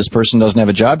 okay, this person doesn't have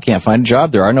a job, can't find a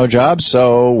job, there are no jobs,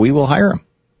 so we will hire him.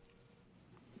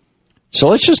 So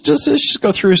let's just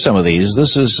go through some of these.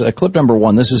 This is clip number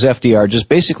 1. This is FDR just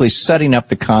basically setting up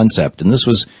the concept, and this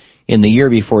was in the year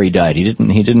before he died. He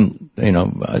didn't,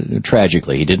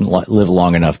 tragically, he didn't live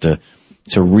long enough to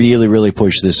really, really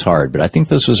push this hard. But I think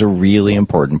this was a really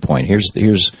important point. Here's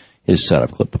his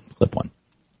setup, clip 1.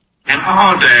 In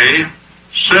our day,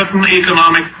 certain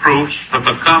economic proofs have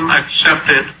become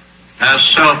accepted as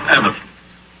self-evident.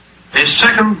 A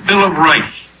second Bill of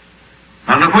Rights,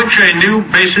 under which a new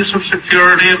basis of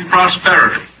security and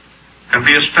prosperity can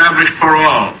be established for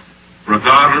all,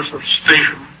 regardless of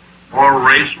station or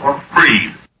race or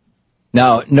creed.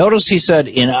 Now, notice he said,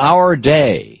 in our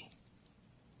day,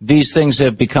 these things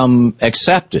have become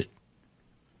accepted.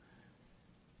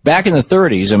 Back in the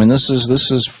 30s, I mean, this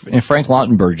is Frank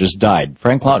Lautenberg just died.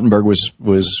 Frank Lautenberg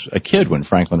was a kid when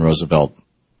Franklin Roosevelt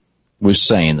was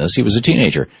saying this. He was a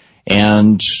teenager,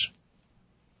 and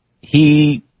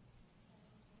he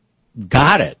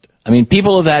got it. I mean,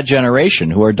 people of that generation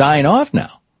who are dying off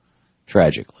now,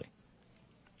 tragically.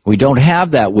 We don't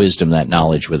have that wisdom, that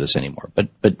knowledge with us anymore. But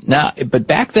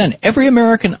back then, every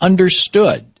American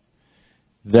understood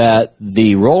that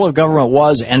the role of government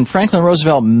was, and Franklin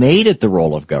Roosevelt made it the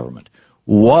role of government,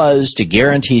 was to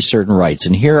guarantee certain rights.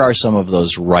 And here are some of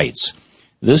those rights.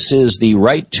 This is the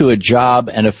right to a job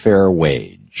and a fair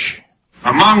wage.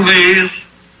 Among these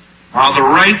are the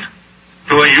right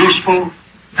to a useful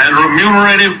and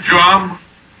remunerative job,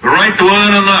 the right to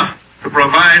earn enough to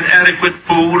provide adequate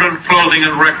food and clothing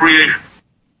and recreation.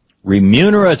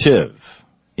 Remunerative.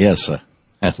 Yes,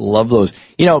 I love those.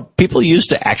 You know, people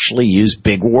used to actually use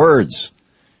big words.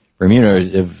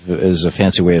 Remunerative is a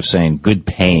fancy way of saying good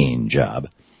paying job.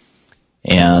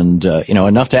 And,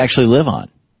 enough to actually live on.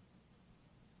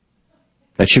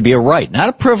 That should be a right, not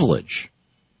a privilege.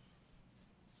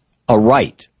 A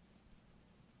right.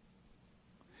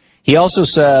 He also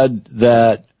said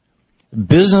that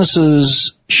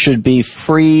businesses should be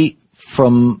free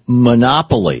from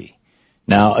monopoly.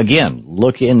 Now, again,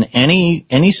 look in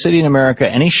any city in America,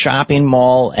 any shopping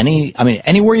mall,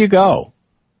 anywhere you go.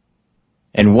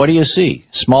 And what do you see?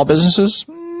 Small businesses?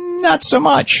 Not so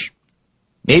much.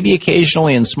 Maybe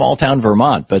occasionally in small town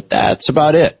Vermont, but that's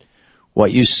about it.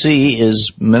 What you see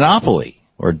is monopoly,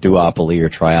 or duopoly, or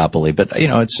triopoly, but,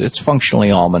 it's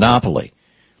functionally all monopoly.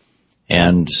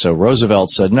 And so Roosevelt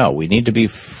said, no, we need to be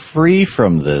free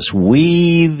from this.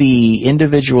 We, the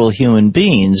individual human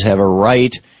beings, have a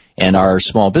right, and our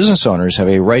small business owners have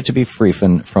a right to be free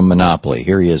from monopoly.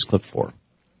 Here he is, clip 4.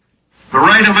 The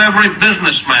right of every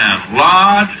businessman,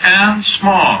 large and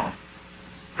small,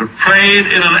 to trade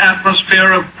in an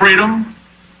atmosphere of freedom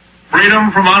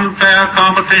from unfair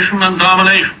competition and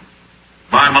domination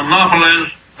by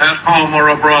monopolies at home or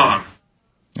abroad.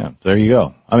 Yeah, there you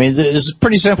go. I mean, this is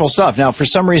pretty simple stuff. Now, for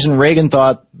some reason, Reagan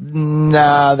thought,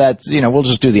 we'll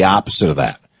just do the opposite of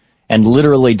that, and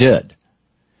literally did.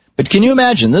 But can you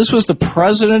imagine, this was the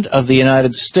President of the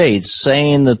United States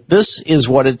saying that this is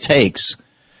what it takes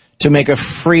to make a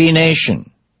free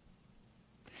nation,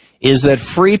 is that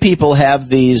free people have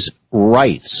these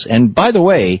rights. And by the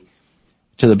way,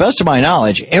 to the best of my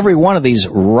knowledge, every one of these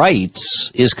rights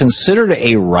is considered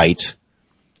a right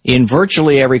in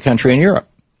virtually every country in Europe.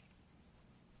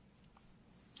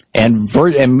 And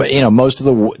most of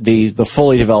the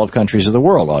fully developed countries of the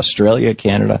world, Australia,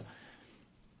 Canada.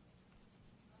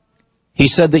 He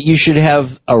said that you should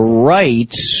have a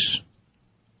right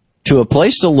to a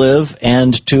place to live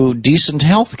and to decent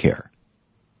health care.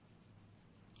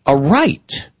 A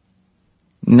right.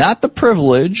 Not the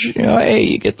privilege, hey,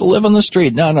 you get to live on the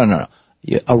street. No.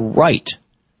 A right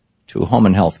to home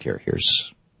and health care. Here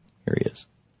he is.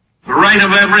 The right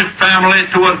of every family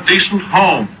to a decent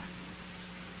home.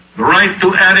 The right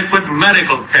to adequate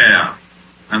medical care.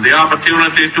 And the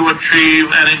opportunity to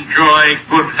achieve and enjoy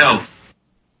good health.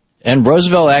 And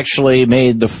Roosevelt actually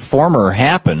made the former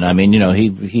happen. I mean,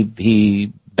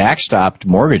 he backstopped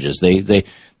mortgages.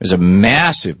 There's a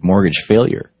massive mortgage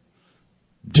failure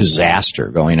disaster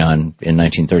going on in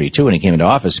 1932 when he came into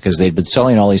office, because they'd been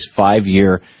selling all these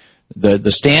 5-year,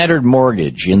 the standard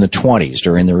mortgage in the 20s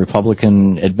during the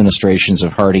Republican administrations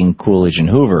of Harding, Coolidge, and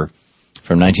Hoover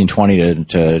from 1920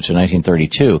 to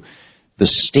 1932, the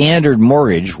standard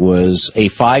mortgage was a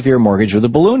 5-year mortgage with a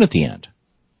balloon at the end.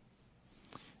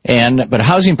 But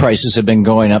housing prices have been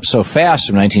going up so fast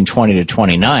from 1920 to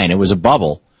 29, it was a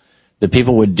bubble. The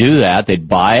people would do that. They'd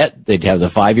buy it. They'd have the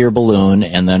 5-year balloon,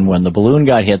 and then when the balloon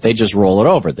got hit, they'd just roll it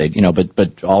over.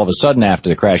 But all of a sudden after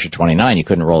the crash of 29, you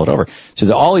couldn't roll it over.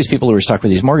 So all these people who were stuck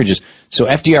with these mortgages. So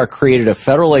FDR created a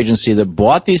federal agency that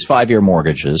bought these 5-year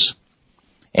mortgages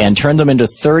and turned them into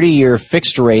 30-year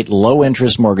fixed-rate,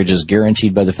 low-interest mortgages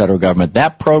guaranteed by the federal government.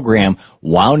 That program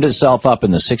wound itself up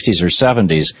in the 60s or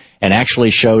 70s and actually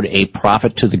showed a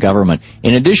profit to the government.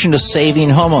 In addition to saving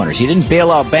homeowners, he didn't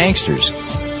bail out banksters.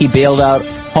 He bailed out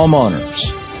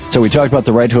homeowners. So we talked about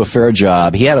the right to a fair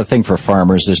job. He had a thing for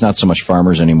farmers. There's not so much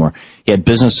farmers anymore. He had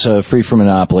business free from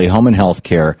monopoly, home and health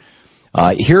care.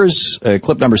 Here's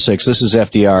clip number 6. This is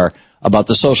FDR about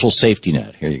the social safety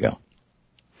net. Here you go.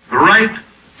 The right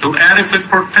to adequate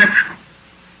protection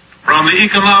from the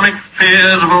economic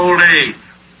fears of old age,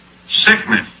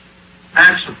 sickness,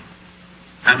 accident,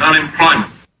 and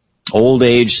unemployment. Old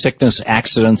age, sickness,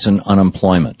 accidents, and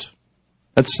unemployment.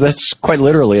 That's quite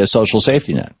literally a social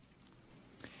safety net.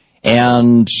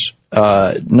 And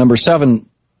number 7,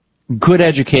 good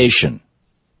education.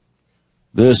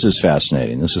 This is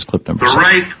fascinating. This is clip number 7. The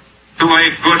right to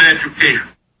a good education.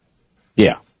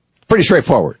 Yeah, pretty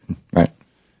straightforward, right?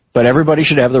 But everybody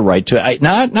should have the right to,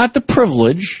 not the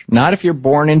privilege, not if you're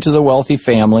born into the wealthy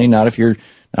family, not if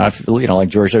like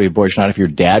George W. Bush, not if your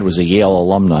dad was a Yale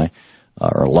alumni,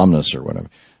 or alumnus or whatever,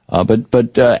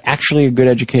 but actually a good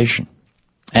education.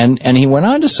 And he went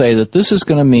on to say that this is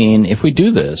going to mean, if we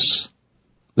do this,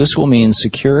 this will mean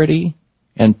security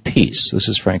and peace. This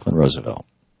is Franklin Roosevelt.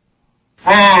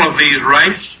 All of these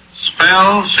rights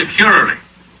spell security.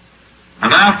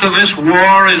 And after this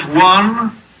war is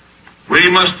won, we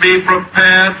must be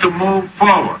prepared to move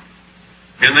forward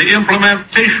in the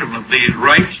implementation of these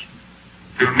rights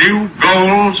to new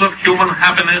goals of human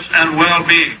happiness and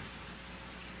well-being.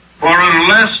 For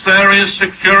unless there is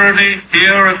security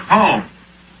here at home,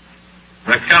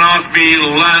 there cannot be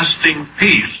lasting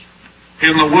peace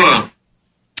in the world.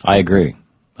 I agree.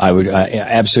 I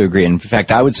absolutely agree. In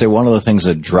fact, I would say one of the things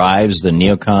that drives the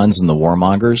neocons and the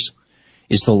warmongers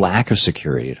is the lack of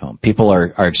security at home. People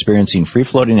are experiencing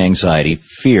free-floating anxiety,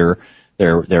 fear.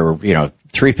 They're 3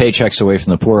 paychecks away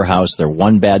from the poorhouse. They're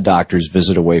 1 bad doctor's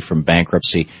visit away from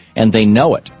bankruptcy, and they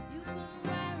know it.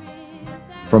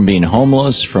 From being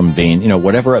homeless, from being,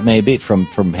 whatever it may be, from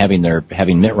having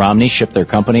Mitt Romney ship their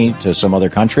company to some other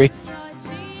country.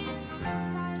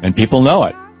 And people know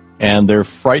it, and they're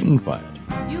frightened by it.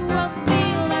 You will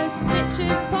feel those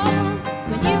stitches pull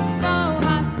when you go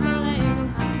hustling.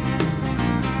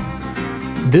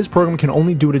 This program can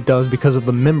only do what it does because of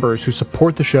the members who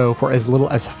support the show for as little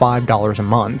as $5 a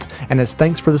month. And as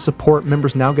thanks for the support,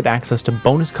 members now get access to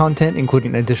bonus content,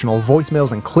 including additional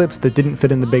voicemails and clips that didn't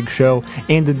fit in the big show,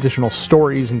 and additional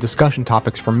stories and discussion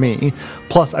topics from me.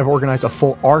 Plus, I've organized a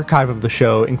full archive of the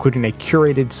show, including a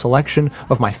curated selection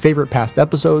of my favorite past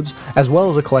episodes, as well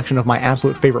as a collection of my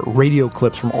absolute favorite radio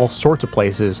clips from all sorts of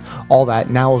places, all that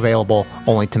now available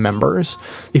only to members.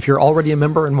 If you're already a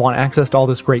member and want access to all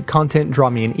this great content,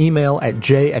 drop me an email at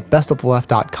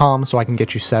j@bestoftheleft.com so I can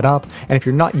get you set up. And if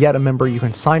you're not yet a member, you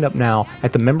can sign up now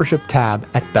at the membership tab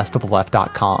at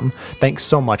bestoftheleft.com. Thanks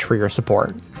so much for your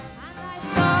support.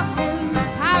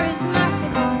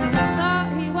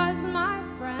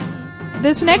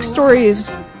 This next story is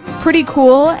pretty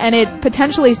cool, and it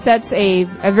potentially sets a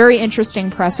very interesting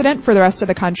precedent for the rest of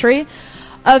the country.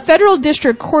 A federal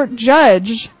district court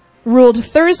judge ruled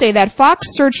Thursday that Fox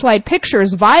Searchlight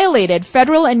Pictures violated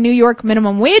federal and New York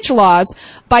minimum wage laws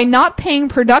by not paying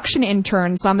production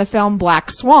interns on the film Black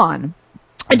Swan,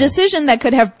 a decision that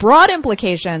could have broad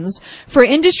implications for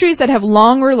industries that have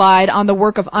long relied on the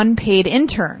work of unpaid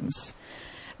interns.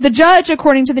 The judge,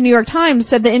 according to the New York Times,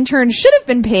 said the interns should have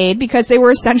been paid because they were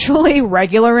essentially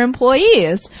regular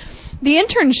employees. The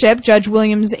internship, Judge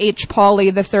Williams H.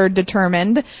 Pauley III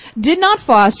determined, did not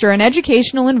foster an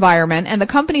educational environment, and the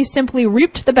company simply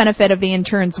reaped the benefit of the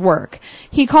interns' work.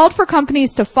 He called for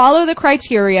companies to follow the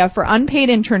criteria for unpaid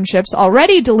internships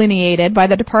already delineated by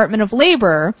the Department of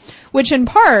Labor, which in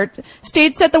part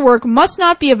states that the work must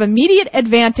not be of immediate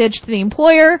advantage to the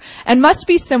employer and must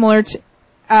be similar to,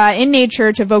 in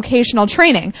nature to vocational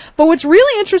training. But what's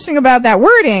really interesting about that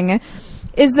wording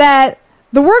is that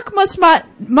the work must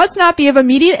not be of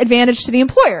immediate advantage to the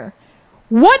employer.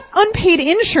 What unpaid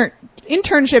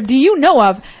internship do you know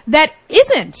of that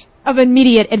isn't of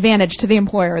immediate advantage to the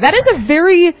employer? That is a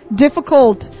very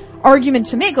difficult argument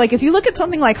to make. Like, if you look at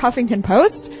something like Huffington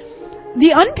Post,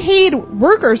 the unpaid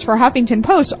workers for Huffington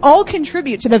Post all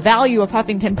contribute to the value of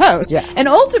Huffington Post. Yeah. And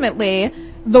ultimately,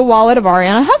 the wallet of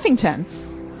Arianna Huffington.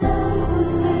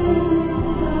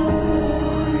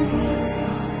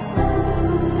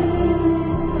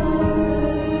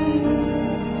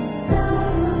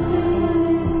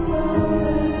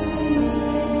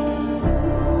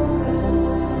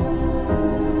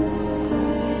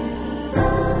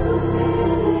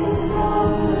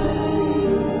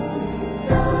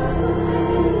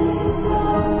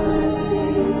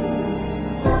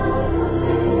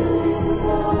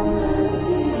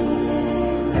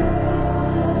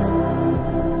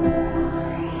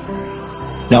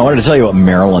 Now, I wanted to tell you what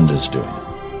Maryland is doing.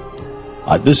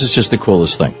 This is just the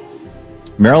coolest thing.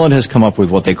 Maryland has come up with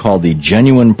what they call the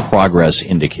Genuine Progress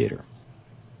Indicator.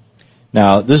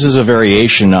 Now, this is a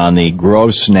variation on the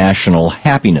Gross National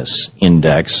Happiness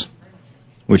Index,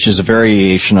 which is a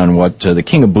variation on what the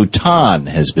King of Bhutan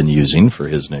has been using for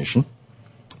his nation,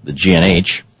 the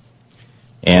GNH.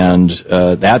 And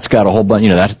that's got a whole bunch,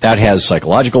 that has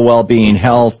psychological well-being,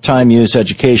 health, time use,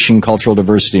 education, cultural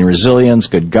diversity and resilience,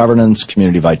 good governance,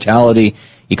 community vitality,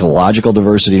 ecological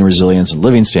diversity and resilience, and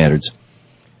living standards.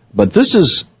 But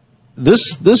this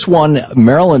one,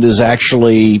 Maryland is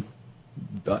actually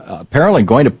apparently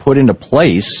going to put into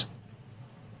place.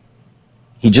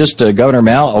 Governor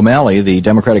O'Malley, the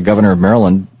Democratic governor of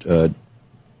Maryland,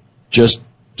 just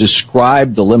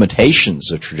described the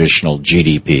limitations of traditional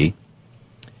GDP.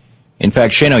 In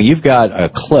fact, Shano, you've got a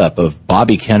clip of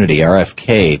Bobby Kennedy,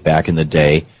 RFK, back in the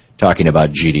day, talking about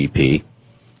GDP,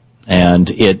 and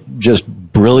it just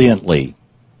brilliantly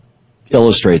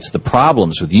illustrates the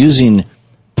problems with using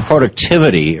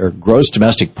productivity or gross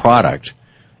domestic product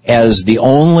as the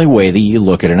only way that you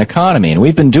look at an economy. And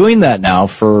we've been doing that now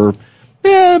for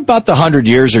about the 100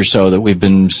 years or so that we've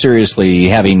been seriously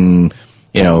having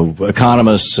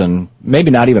economists, and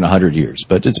maybe not even 100 years,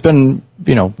 but it's been,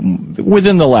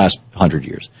 within the last 100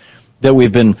 years that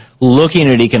we've been looking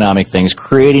at economic things,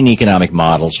 creating economic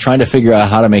models, trying to figure out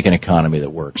how to make an economy that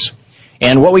works.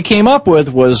 And what we came up with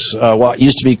was what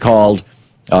used to be called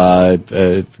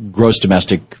gross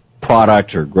domestic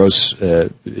product or gross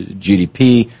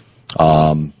GDP.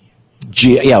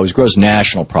 It was gross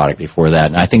national product before that.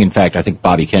 And I think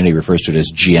Bobby Kennedy refers to it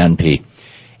as GNP.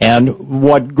 And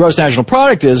what gross national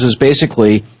product is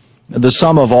basically the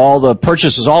sum of all the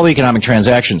purchases, all the economic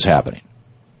transactions happening.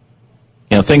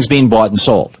 Things being bought and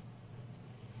sold.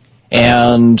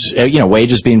 And,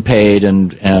 wages being paid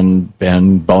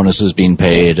and bonuses being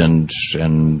paid and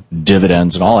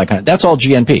dividends and all that that's all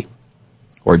GNP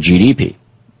or GDP.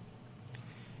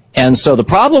 And so the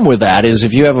problem with that is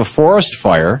if you have a forest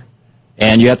fire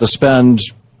and you have to spend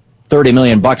 $30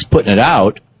 million putting it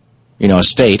out, a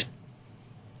state,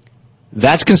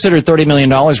 that's considered $30 million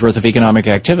worth of economic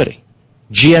activity.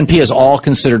 GNP is all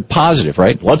considered positive,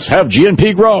 right? Let's have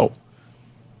GNP grow.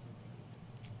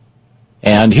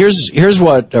 And here's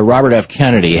what Robert F.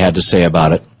 Kennedy had to say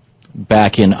about it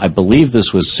back in, I believe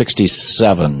this was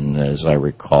 1967, as I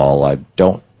recall. I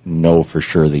don't know for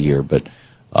sure the year, but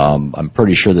I'm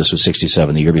pretty sure this was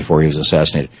 1967, the year before he was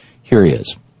assassinated. Here he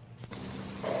is.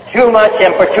 Too much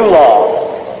and for too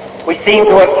long, we seem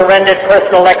to have surrendered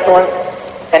personal excellence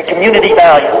and community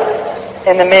value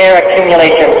in the mere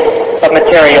accumulation of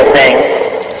material things.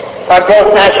 Our gross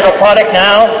national product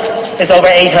now is over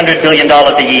 $800 billion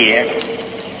a year.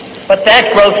 But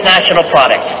that gross national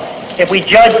product, if we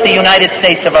judge the United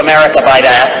States of America by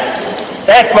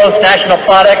that gross national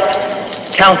product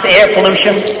counts air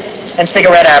pollution and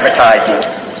cigarette advertising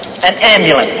and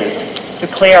ambulances to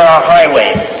clear our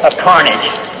highways of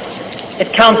carnage.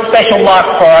 It counts special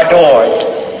locks for our doors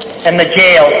and the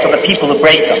jails for the people who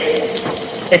break them.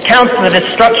 It counts the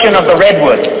destruction of the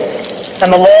redwoods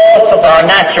and the loss of our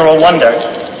natural wonders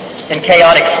in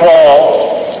chaotic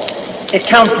squalls. It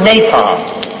counts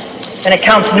napalm, and it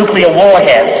counts nuclear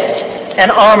warheads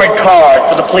and armored cars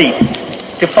for the police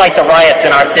to fight the riots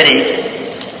in our cities.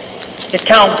 It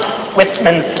counts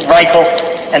Whitman's rifle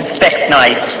and Speck's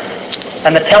knife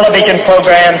and the television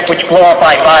programs which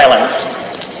glorify violence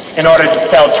in order to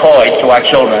sell toys to our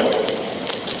children.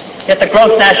 Yet the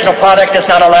gross national product does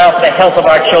not allow for the health of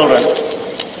our children,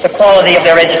 the quality of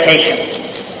their education,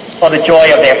 or the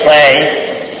joy of their play.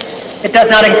 It does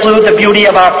not include the beauty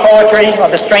of our poetry, or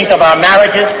the strength of our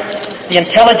marriages, the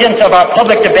intelligence of our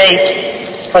public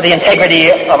debates, or the integrity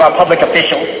of our public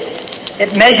officials.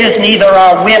 It measures neither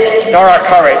our wit nor our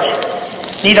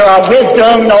courage, neither our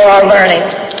wisdom nor our learning,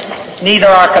 neither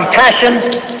our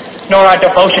compassion nor our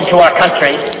devotion to our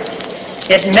country.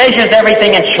 It measures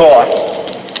everything in short,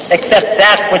 except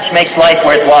that which makes life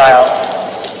worthwhile.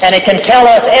 and it can tell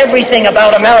us everything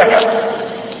about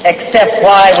America, except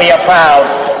why we are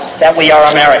proud that we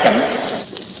are Americans.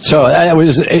 So that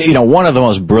was, one of the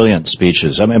most brilliant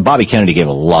speeches. I mean, Bobby Kennedy gave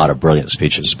a lot of brilliant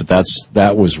speeches, but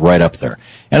that was right up there.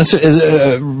 And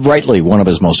it's rightly one of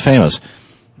his most famous.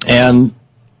 And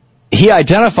he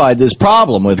identified this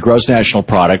problem with gross national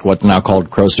product, what's now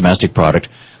called gross domestic product.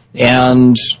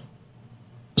 And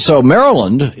so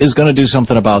Maryland is going to do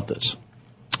something about this.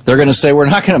 They're going to say, we're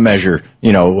not going to measure,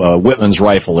 Whitman's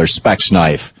rifle or Speck's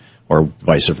knife, or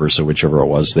vice versa, whichever it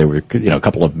was. They were, a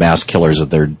couple of mass killers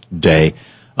of their day.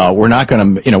 We're not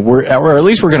going to, or at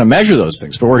least we're going to measure those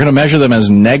things, but we're going to measure them as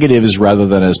negatives rather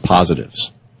than as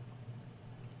positives.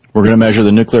 We're going to measure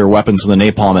the nuclear weapons and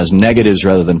the napalm as negatives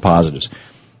rather than positives.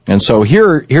 And so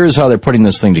here's how they're putting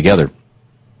this thing together.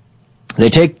 They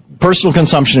take personal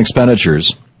consumption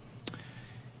expenditures,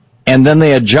 and then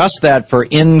they adjust that for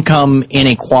income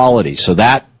inequality. So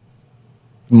that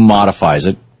modifies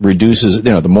it, reduces,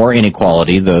 the more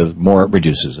inequality, the more it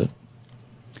reduces it.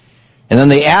 And then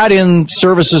they add in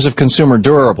services of consumer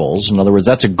durables. In other words,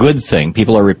 that's a good thing.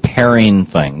 People are repairing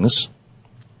things.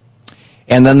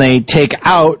 And then they take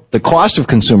out the cost of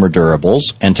consumer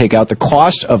durables and take out the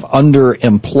cost of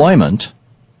underemployment,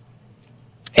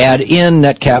 add in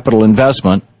net capital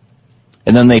investment,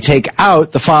 and then they take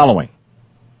out the following.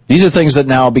 These are things that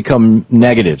now become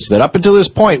negatives, that up until this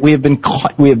point we have been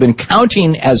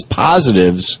counting as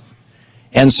positives,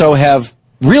 and so have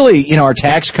really, our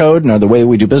tax code and the way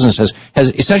we do business has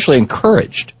essentially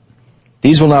encouraged.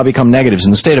 These will now become negatives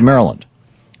in the state of Maryland.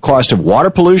 Cost of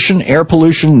water pollution, air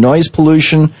pollution, noise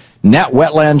pollution, net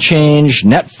wetland change,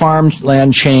 net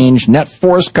farmland change, net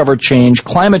forest cover change,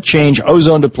 climate change,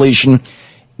 ozone depletion,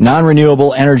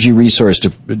 non-renewable energy resource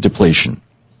depletion.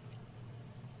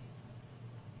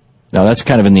 Now that's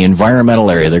kind of in the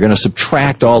environmental area. They're going to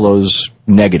subtract all those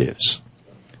negatives.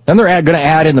 Then they're going to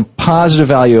add in the positive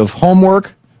value of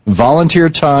homework, volunteer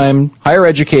time, higher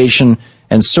education,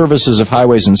 and services of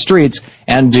highways and streets,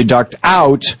 and deduct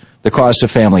out the cost of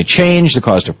family change, the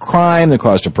cost of crime, the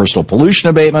cost of personal pollution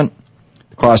abatement,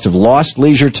 the cost of lost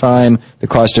leisure time, the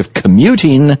cost of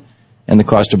commuting, and the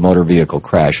cost of motor vehicle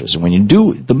crashes. And when you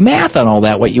do the math on all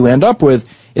that, what you end up with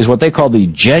is what they call the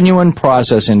genuine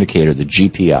process indicator, the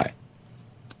GPI.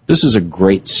 This is a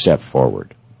great step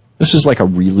forward. This is like a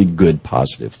really good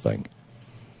positive thing.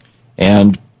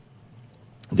 And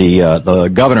the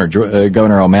governor,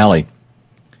 Governor O'Malley,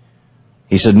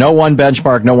 he said, no one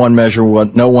benchmark, no one measure,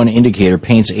 no one indicator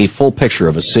paints a full picture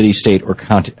of a city, state, or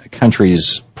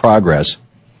country's progress.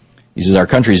 He says, our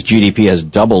country's GDP has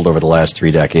doubled over the last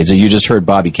 3 decades. You just heard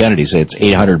Bobby Kennedy say it's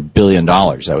 $800 billion.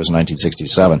 That was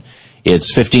 1967.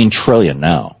 It's $15 trillion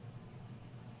now.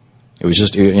 It was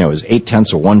just, it was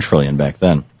 0.8 of 1 trillion back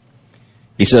then.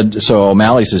 He said, so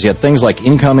O'Malley says, yet things like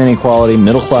income inequality,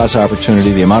 middle-class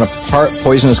opportunity, the amount of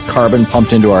poisonous carbon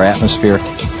pumped into our atmosphere,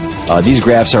 these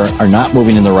graphs are not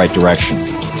moving in the right direction.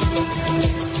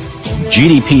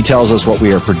 GDP tells us what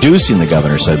we are producing, the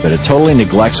governor said, but it totally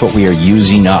neglects what we are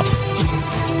using up.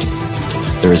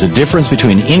 There is a difference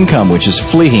between income, which is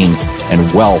fleeting,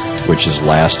 and wealth, which is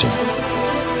lasting.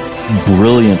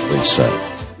 Brilliantly said.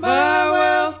 My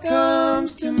wealth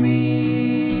comes to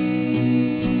me.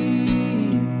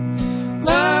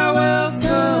 My wealth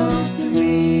comes to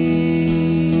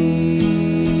me.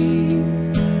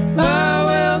 My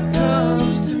wealth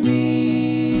comes to me.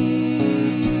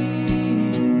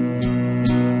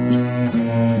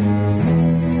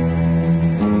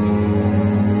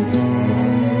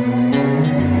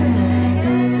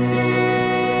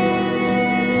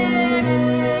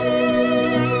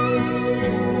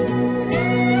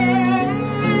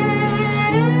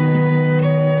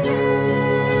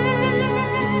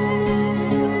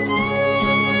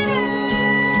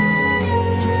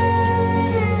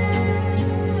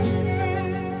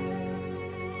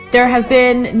 There have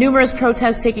been numerous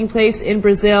protests taking place in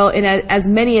Brazil in as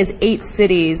many as 8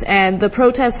 cities, and the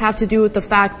protests have to do with the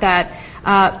fact that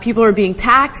people are being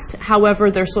taxed.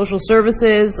 However, their social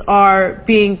services are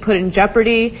being put in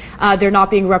jeopardy. They're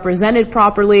not being represented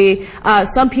properly.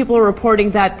 Some people are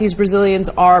reporting that these Brazilians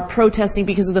are protesting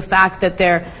because of the fact that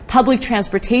their public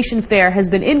transportation fare has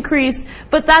been increased,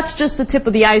 but that's just the tip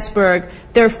of the iceberg.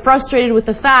 They're frustrated with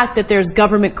the fact that there's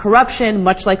government corruption,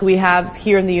 much like we have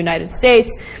here in the United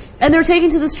States. And they're taking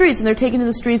to the streets, and they're taking to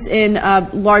the streets in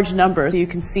large numbers. You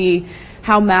can see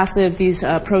how massive these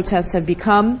protests have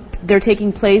become. They're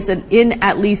taking place in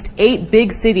at least 8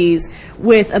 big cities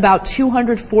with about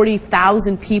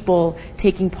 240,000 people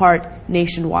taking part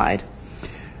nationwide.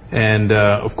 And,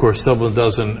 of course, several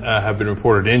dozen have been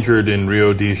reported injured in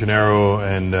Rio de Janeiro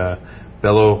and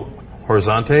Belo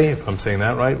Horizonte, if I'm saying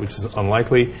that right, which is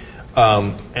unlikely.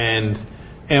 And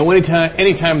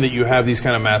anytime that you have these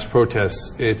kind of mass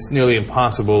protests, it's nearly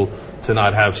impossible to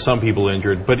not have some people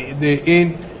injured. But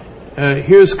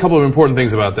here's a couple of important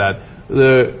things about that.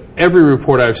 Every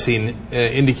report I've seen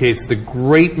indicates the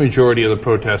great majority of the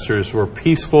protesters were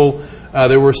peaceful.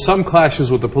 There were some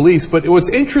clashes with the police, but what's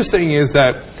interesting is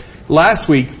that last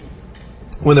week,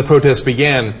 when the protests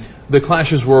began, the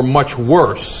clashes were much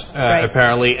worse,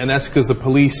 apparently, and that's because the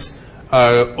police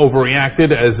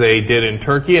overreacted, as they did in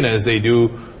Turkey and as they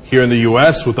do here in the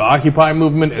U.S. with the Occupy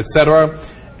movement, etc.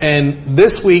 And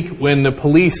this week, when the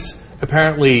police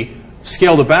apparently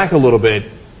scaled it back a little bit,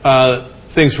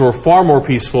 things were far more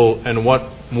peaceful and what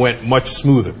went much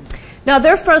smoother. Now,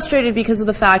 they're frustrated because of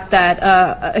the fact that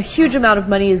a huge amount of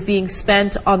money is being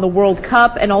spent on the World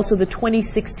Cup and also the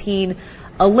 2016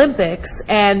 Olympics.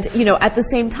 And, at the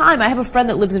same time, I have a friend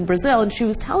that lives in Brazil, and she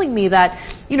was telling me that,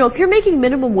 if you're making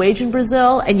minimum wage in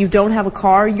Brazil and you don't have a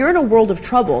car, you're in a world of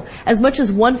trouble. As much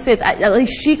as 1/5, at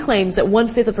least she claims that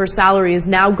 1/5 of her salary is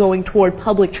now going toward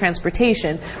public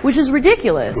transportation, which is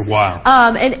ridiculous. Wow.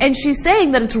 And she's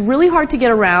saying that it's really hard to get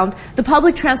around. The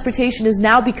public transportation is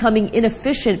now becoming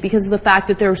inefficient because of the fact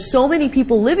that there are so many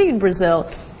people living in Brazil.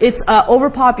 It's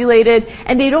overpopulated,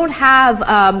 and they don't have,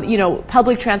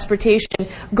 public transportation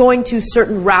going to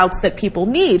certain routes that people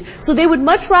need. So they would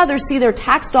much rather see their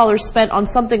tax dollars spent on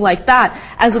something like that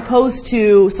as opposed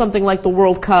to something like the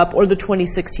World Cup or the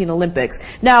 2016 Olympics.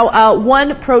 Now,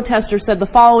 one protester said the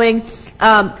following: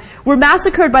 we're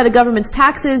massacred by the government's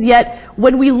taxes, yet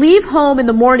when we leave home in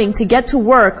the morning to get to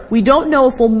work, we don't know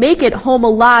if we'll make it home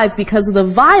alive because of the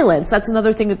violence. That's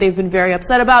another thing that they've been very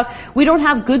upset about. We don't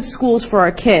have good schools for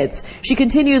our kids. She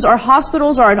continues, our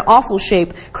hospitals are in awful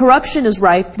shape. Corruption is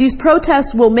rife. These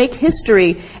protests will make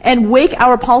history and wake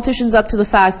our politicians up to the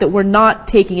fact that we're not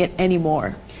taking it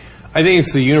anymore. I think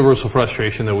it's the universal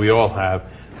frustration that we all have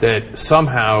that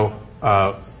somehow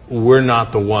we're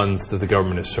not the ones that the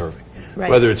government is serving. Right.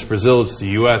 Whether it's Brazil, it's the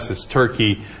U.S., it's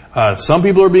Turkey. Some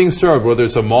people are being served, whether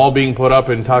it's a mall being put up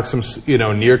in Taksim,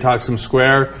 near Taksim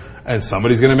Square, and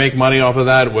somebody's going to make money off of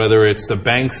that, whether it's the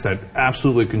banks that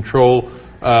absolutely control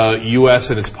U.S.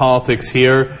 and its politics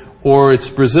here, or it's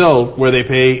Brazil, where they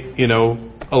pay,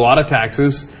 a lot of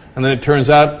taxes, and then it turns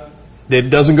out it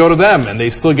doesn't go to them, and they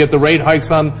still get the rate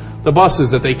hikes on the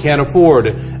buses that they can't afford,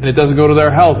 and it doesn't go to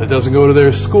their health, it doesn't go to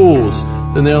their schools.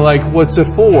 Then they're like, what's it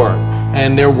for?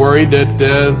 And they're worried that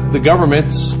the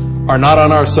governments are not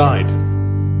on our side.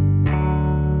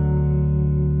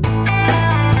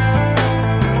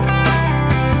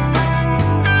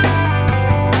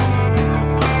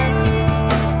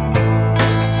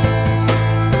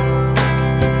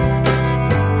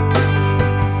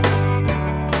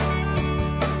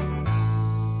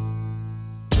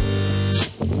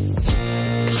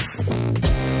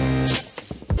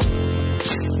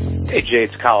 Hey Jay,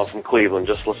 it's Kyle from Cleveland.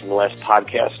 Just listened to the last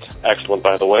podcast. Excellent,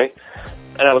 by the way.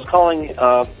 And I was calling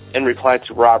in reply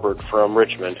to Robert from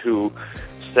Richmond, who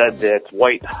said that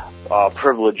white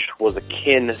privilege was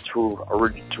akin to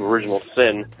original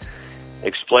sin,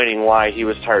 explaining why he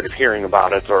was tired of hearing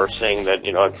about it, or saying that,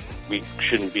 we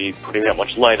shouldn't be putting that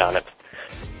much light on it.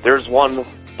 There's one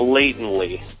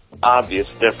blatantly obvious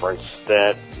difference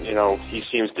that, he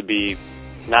seems to be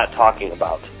not talking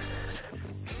about.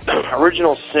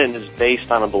 Original sin is based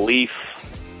on a belief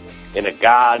in a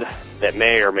God that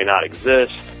may or may not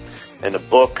exist, and a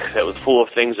book that was full of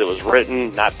things that was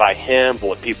written, not by him, but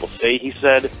what people say he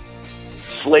said.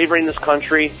 Slavery in this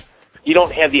country, you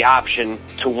don't have the option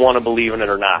to want to believe in it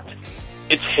or not.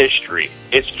 It's history.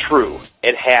 It's true.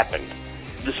 It happened.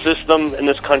 The system in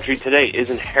this country today is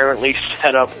inherently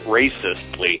set up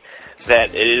racistly,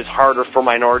 that it is harder for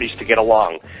minorities to get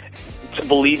along. To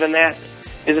believe in that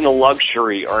isn't a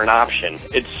luxury or an option.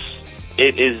 It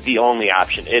is the only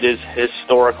option. It is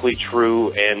historically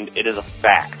true, and it is a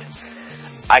fact.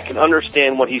 I can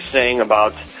understand what he's saying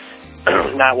about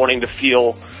not wanting to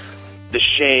feel the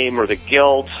shame or the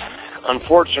guilt.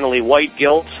 Unfortunately, white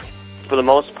guilt, for the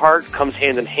most part, comes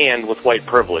hand in hand with white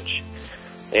privilege.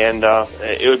 And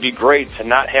it would be great to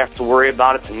not have to worry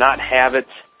about it, to not have it.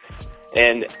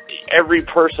 And every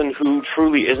person who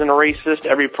truly isn't a racist,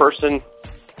 every person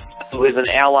who is an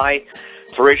ally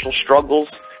to racial struggles,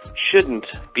 shouldn't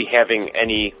be having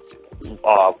any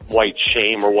white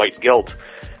shame or white guilt.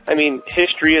 I mean,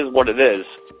 history is what it is,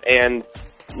 and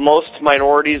most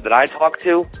minorities that I talk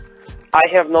to, I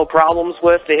have no problems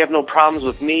with. They have no problems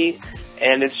with me,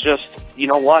 and it's just, you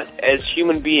know what? As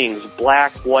human beings,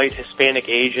 black, white, Hispanic,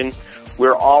 Asian,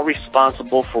 we're all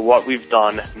responsible for what we've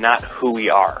done, not who we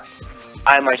are.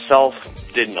 I myself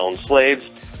didn't own slaves.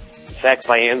 fact,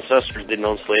 my ancestors didn't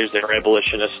own slaves. They were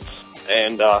abolitionists,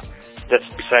 and that's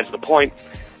besides the point.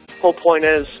 The whole point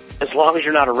is, as long as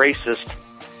you're not a racist,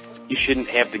 you shouldn't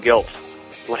have the guilt.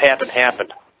 What happened,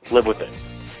 happened. Live with it.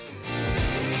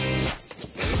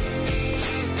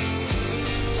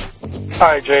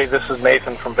 Hi, Jay. This is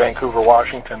Nathan from Vancouver,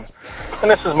 Washington.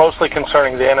 And this is mostly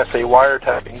concerning the NSA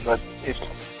wiretapping, but it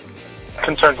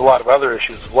concerns a lot of other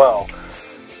issues as well.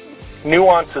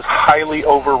 Nuance is highly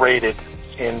overrated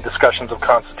in discussions of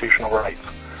constitutional rights.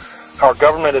 Our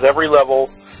government at every level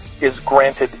is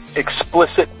granted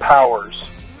explicit powers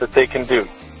that they can do,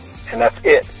 and that's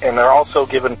it. And they're also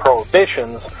given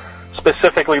prohibitions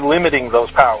specifically limiting those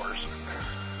powers.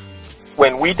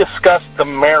 When we discuss the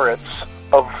merits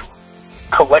of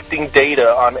collecting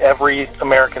data on every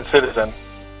American citizen,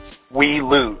 we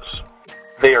lose.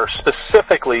 They are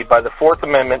specifically, by the Fourth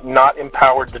Amendment, not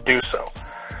empowered to do so.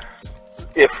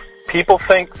 If people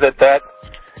think that that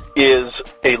is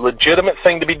a legitimate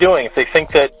thing to be doing, if they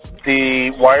think that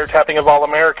the wiretapping of all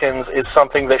Americans is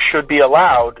something that should be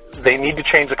allowed, they need to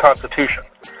change the Constitution.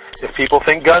 If people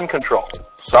think gun control,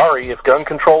 sorry, if gun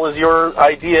control is your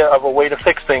idea of a way to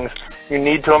fix things, you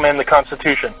need to amend the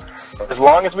Constitution. As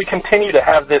long as we continue to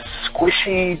have this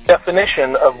squishy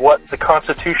definition of what the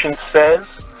Constitution says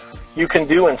you can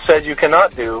do and says you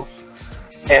cannot do,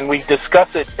 and we discuss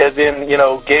it as in, you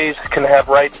know, gays can have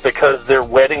rights because their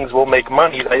weddings will make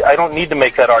money, I don't need to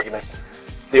make that argument.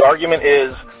 The argument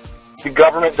is the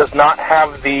government does not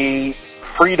have the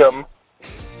freedom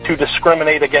to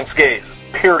discriminate against gays.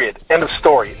 Period. End of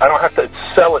story. I don't have to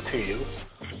sell it to you,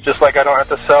 just like I don't have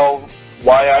to sell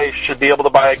why I should be able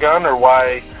to buy a gun or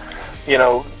why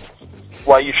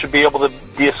you should be able to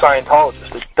be a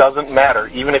Scientologist. It doesn't matter.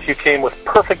 Even if you came with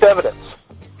perfect evidence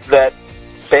that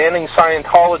banning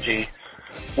Scientology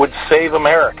would save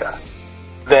America,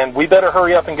 then we better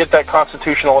hurry up and get that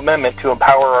constitutional amendment to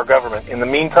empower our government. In the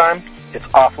meantime, it's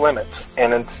off limits.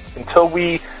 And until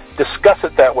we discuss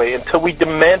it that way, until we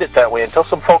demand it that way, until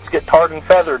some folks get tarred and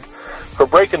feathered for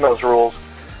breaking those rules,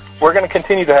 we're going to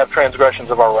continue to have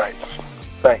transgressions of our rights.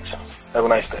 Thanks. Have a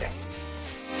nice day.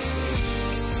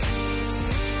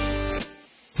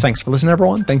 Thanks for listening,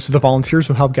 everyone. Thanks to the volunteers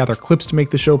who helped gather clips to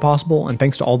make the show possible, and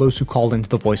thanks to all those who called into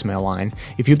the voicemail line.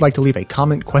 If you'd like to leave a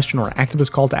comment, question, or activist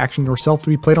call to action yourself to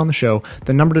be played on the show,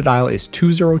 the number to dial is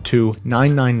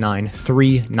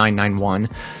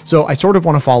 202-999-3991. So I sort of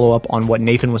want to follow up on what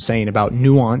Nathan was saying about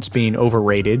nuance being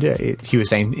overrated. He was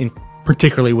saying,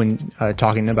 particularly when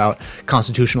talking about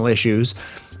constitutional issues.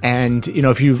 And, you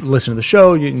know, if you listen to the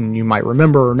show, you might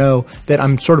remember or know that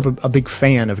I'm sort of a big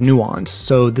fan of nuance.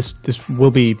 So this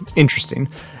will be interesting.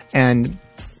 And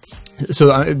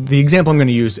so the example I'm going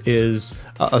to use is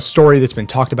a story that's been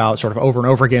talked about sort of over and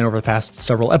over again over the past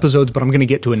several episodes, but I'm going to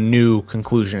get to a new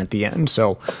conclusion at the end.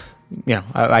 So, you know,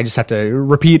 I just have to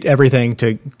repeat everything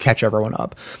to catch everyone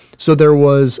up. So there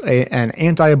was an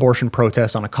anti-abortion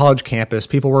protest on a college campus.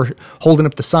 People were holding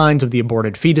up the signs of the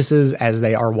aborted fetuses, as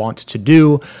they are wont to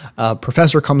do. A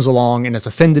professor comes along and is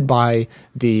offended by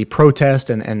the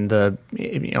protest and the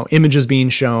images being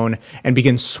shown, and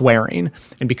begins swearing.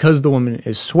 And because the woman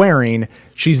is swearing,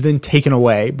 she's then taken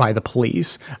away by the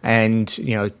police. And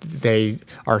they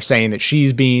are saying that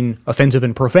she's being offensive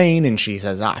and profane, and she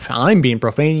says, "I'm being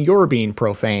profane, you're being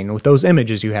profane," with those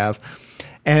images you have.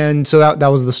 And so that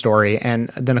was the story. And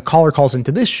then a caller calls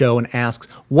into this show and asks,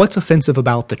 what's offensive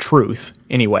about the truth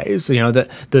anyways?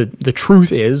 The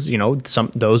truth is,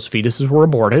 those fetuses were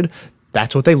aborted.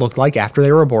 That's what they looked like after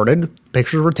they were aborted.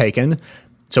 Pictures were taken.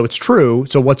 So it's true.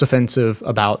 So what's offensive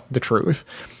about the truth?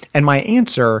 And my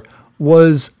answer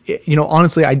was,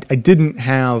 honestly, I didn't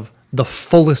have the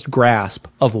fullest grasp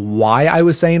of why I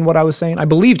was saying what I was saying. I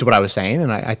believed what I was saying,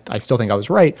 and I still think I was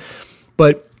right.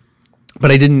 But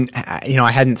I didn't,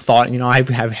 I hadn't thought, I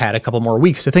have had a couple more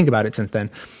weeks to think about it since then.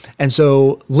 And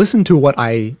so listen to what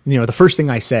the first thing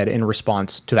I said in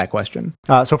response to that question.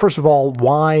 So first of all,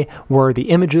 why were the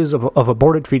images of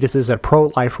aborted fetuses at a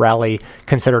pro-life rally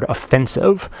considered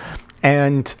offensive?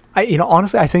 And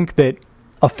honestly, I think that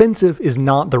offensive is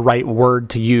not the right word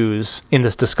to use in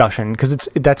this discussion, because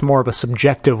that's more of a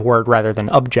subjective word rather than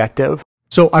objective.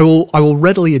 So I will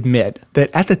readily admit that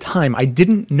at the time I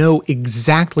didn't know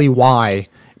exactly why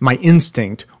my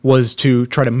instinct was to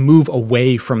try to move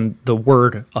away from the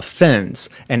word offense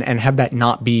and have that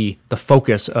not be the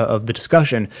focus of the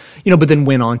discussion, but then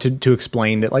went on to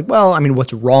explain that,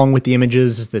 what's wrong with the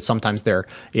images is that sometimes they're,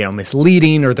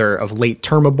 misleading, or they're of late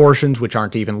term abortions, which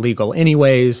aren't even legal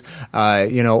anyways,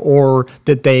 or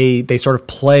that they sort of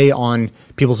play on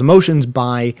people's emotions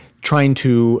by trying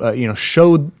to,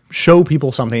 show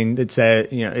people something that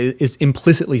is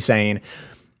implicitly saying,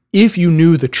 if you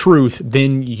knew the truth,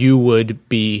 then you would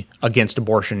be against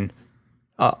abortion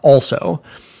also,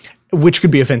 which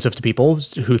could be offensive to people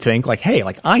who think like, hey,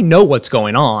 like I know what's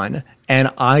going on and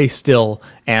I still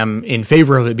am in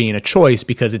favor of it being a choice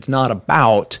because it's not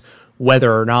about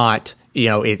whether or not,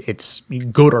 it's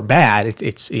good or bad.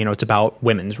 It's about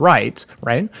women's rights,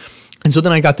 right? And so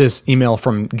then I got this email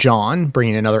from John,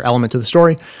 bringing another element to the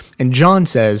story. And John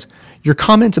says, your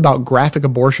comments about graphic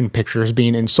abortion pictures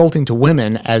being insulting to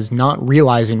women as not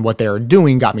realizing what they are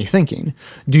doing got me thinking.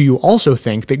 Do you also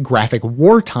think that graphic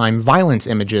wartime violence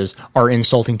images are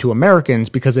insulting to Americans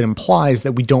because it implies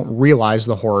that we don't realize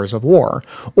the horrors of war?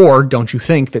 Or don't you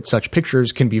think that such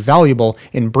pictures can be valuable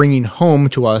in bringing home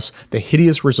to us the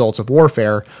hideous results of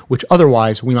warfare, which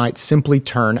otherwise we might simply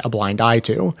turn a blind eye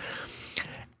to?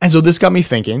 And so this got me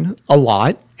thinking a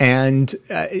lot, and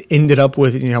ended up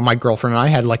with, my girlfriend and I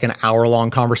had like an hour-long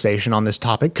conversation on this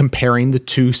topic, comparing the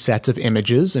two sets of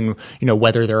images and,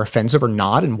 whether they're offensive or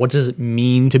not, and what does it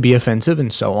mean to be offensive,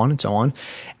 and so on and so on.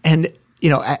 And,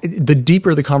 the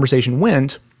deeper the conversation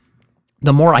went,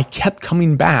 the more I kept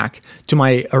coming back to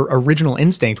my original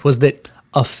instinct was that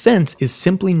offense is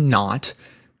simply not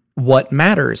what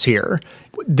matters here.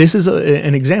 This is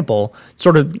an example,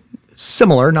 sort of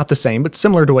similar, not the same, but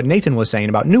similar to what Nathan was saying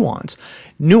about nuance.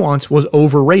 Nuance was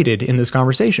overrated in this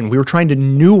conversation. We were trying to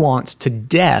nuance to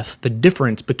death the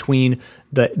difference between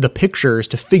the pictures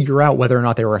to figure out whether or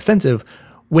not they were offensive,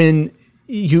 when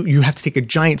you have to take a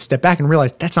giant step back and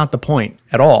realize that's not the point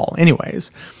at all anyways.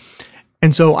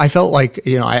 And so I felt like,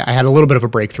 I had a little bit of a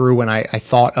breakthrough when I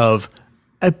thought of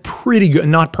a pretty good,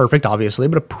 not perfect obviously,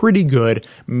 but a pretty good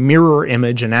mirror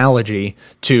image analogy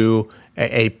to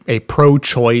a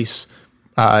pro-choice,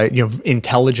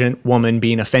 intelligent woman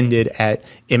being offended at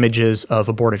images of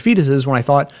aborted fetuses, when I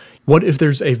thought, what if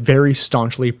there's a very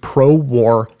staunchly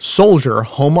pro-war soldier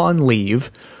home on leave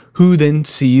who then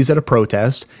sees at a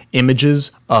protest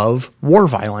images of war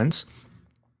violence?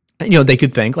 They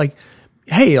could think like,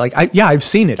 hey, like, I've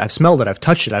seen it, I've smelled it, I've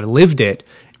touched it, I've lived it.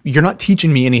 You're not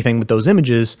teaching me anything with those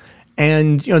images.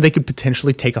 And, they could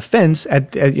potentially take offense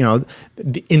at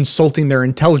insulting their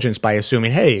intelligence by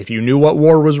assuming, hey, if you knew what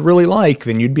war was really like,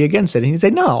 then you'd be against it. And he'd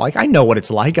say, no, like, I know what it's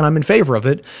like and I'm in favor of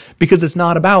it, because it's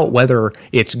not about whether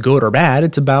it's good or bad.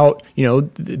 It's about,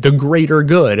 the greater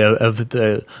good of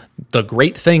the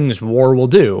great things war will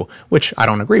do, which I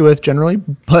don't agree with generally,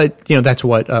 but, that's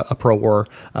what a pro-war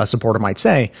supporter might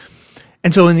say.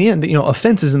 And so in the end,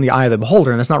 offense is in the eye of the beholder,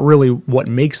 and that's not really what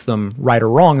makes them right or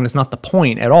wrong, and that's not the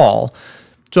point at all.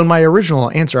 So in my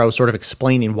original answer, I was sort of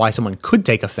explaining why someone could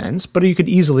take offense, but you could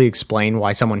easily explain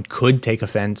why someone could take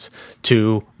offense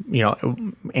to,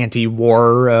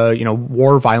 anti-war,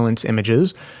 war violence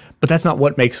images, but that's not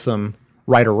what makes them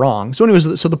right or wrong. So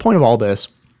anyways, so the point of all this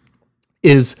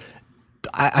is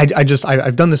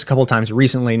I've done this a couple of times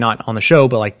recently, not on the show,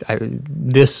 but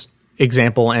this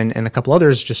example and a couple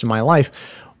others just in my life,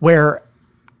 where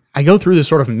I go through this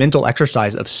sort of mental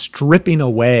exercise of stripping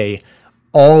away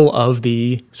all of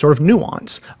the sort of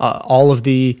nuance, all of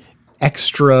the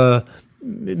extra,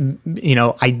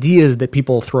 ideas that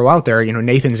people throw out there.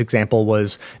 Nathan's example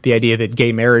was the idea that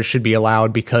gay marriage should be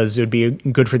allowed because it would be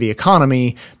good for the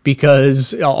economy,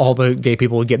 because all the gay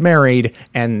people would get married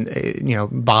and,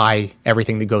 buy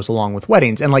everything that goes along with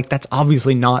weddings. And that's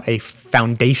obviously not a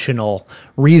foundational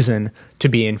reason to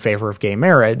be in favor of gay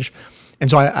marriage. And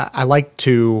so I like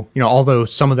to, although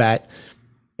some of that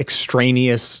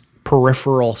extraneous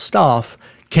peripheral stuff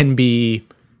can be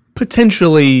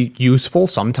potentially useful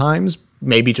sometimes,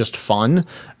 maybe just fun,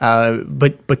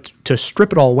 but to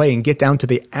strip it all away and get down to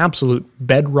the absolute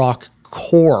bedrock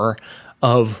core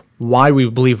of why we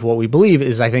believe what we believe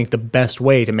is, I think, the best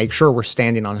way to make sure we're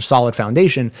standing on a solid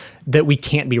foundation that we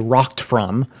can't be rocked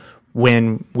from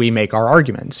when we make our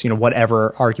arguments,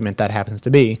 whatever argument that happens to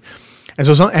be. And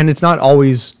so and it's not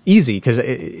always easy, because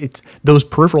it's those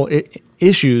peripheral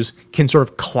issues can sort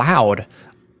of cloud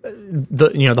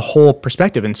the whole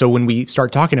perspective. And so when we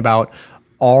start talking about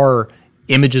are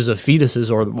images of fetuses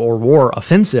or war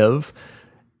offensive,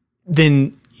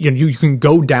 then you can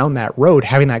go down that road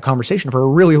having that conversation for a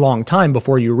really long time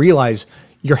before you realize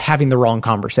you're having the wrong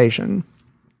conversation.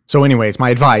 So anyways, my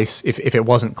advice, if it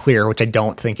wasn't clear, which I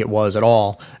don't think it was at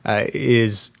all,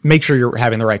 is make sure you're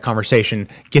having the right conversation,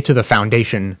 get to the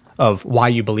foundation of why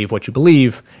you believe what you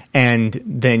believe, and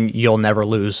then you'll never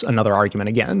lose another argument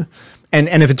again. And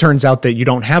if it turns out that you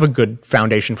don't have a good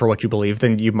foundation for what you believe,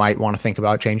 then you might want to think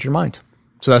about changing your mind.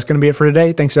 So that's going to be it for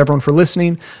today. Thanks to everyone for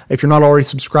listening. If you're not already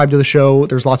subscribed to the show,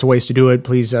 there's lots of ways to do it.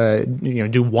 Please,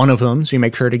 do one of them so you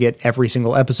make sure to get every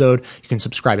single episode. You can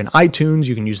subscribe in iTunes.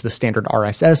 You can use the standard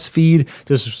RSS feed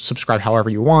to subscribe however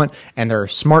you want. And there are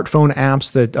smartphone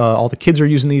apps that all the kids are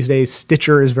using these days.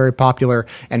 Stitcher is very popular,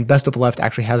 and Best of the Left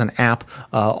actually has an app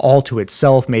all to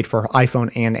itself made for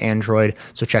iPhone and Android.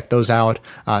 So check those out.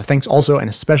 Thanks also and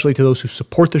especially to those who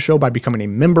support the show by becoming a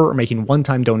member or making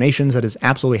one-time donations. That is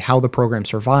absolutely how the program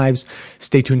survives.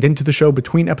 Stay tuned into the show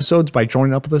between episodes by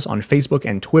joining up with us on Facebook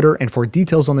and Twitter. And for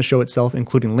details on the show itself,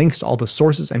 including links to all the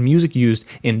sources and music used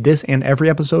in this and every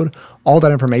episode, all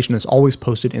that information is always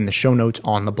posted in the show notes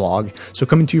on the blog. So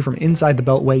coming to you from inside the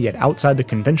Beltway, yet outside the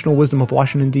conventional wisdom of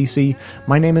Washington, D.C.,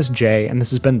 my name is Jay, and this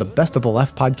has been the Best of the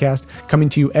Left podcast, coming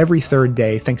to you every third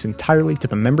day, thanks entirely to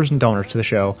the members and donors to the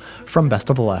show from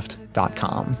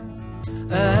bestoftheleft.com.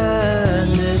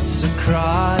 And it's a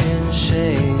crying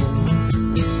shame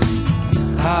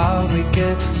how we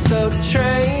get so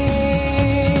trained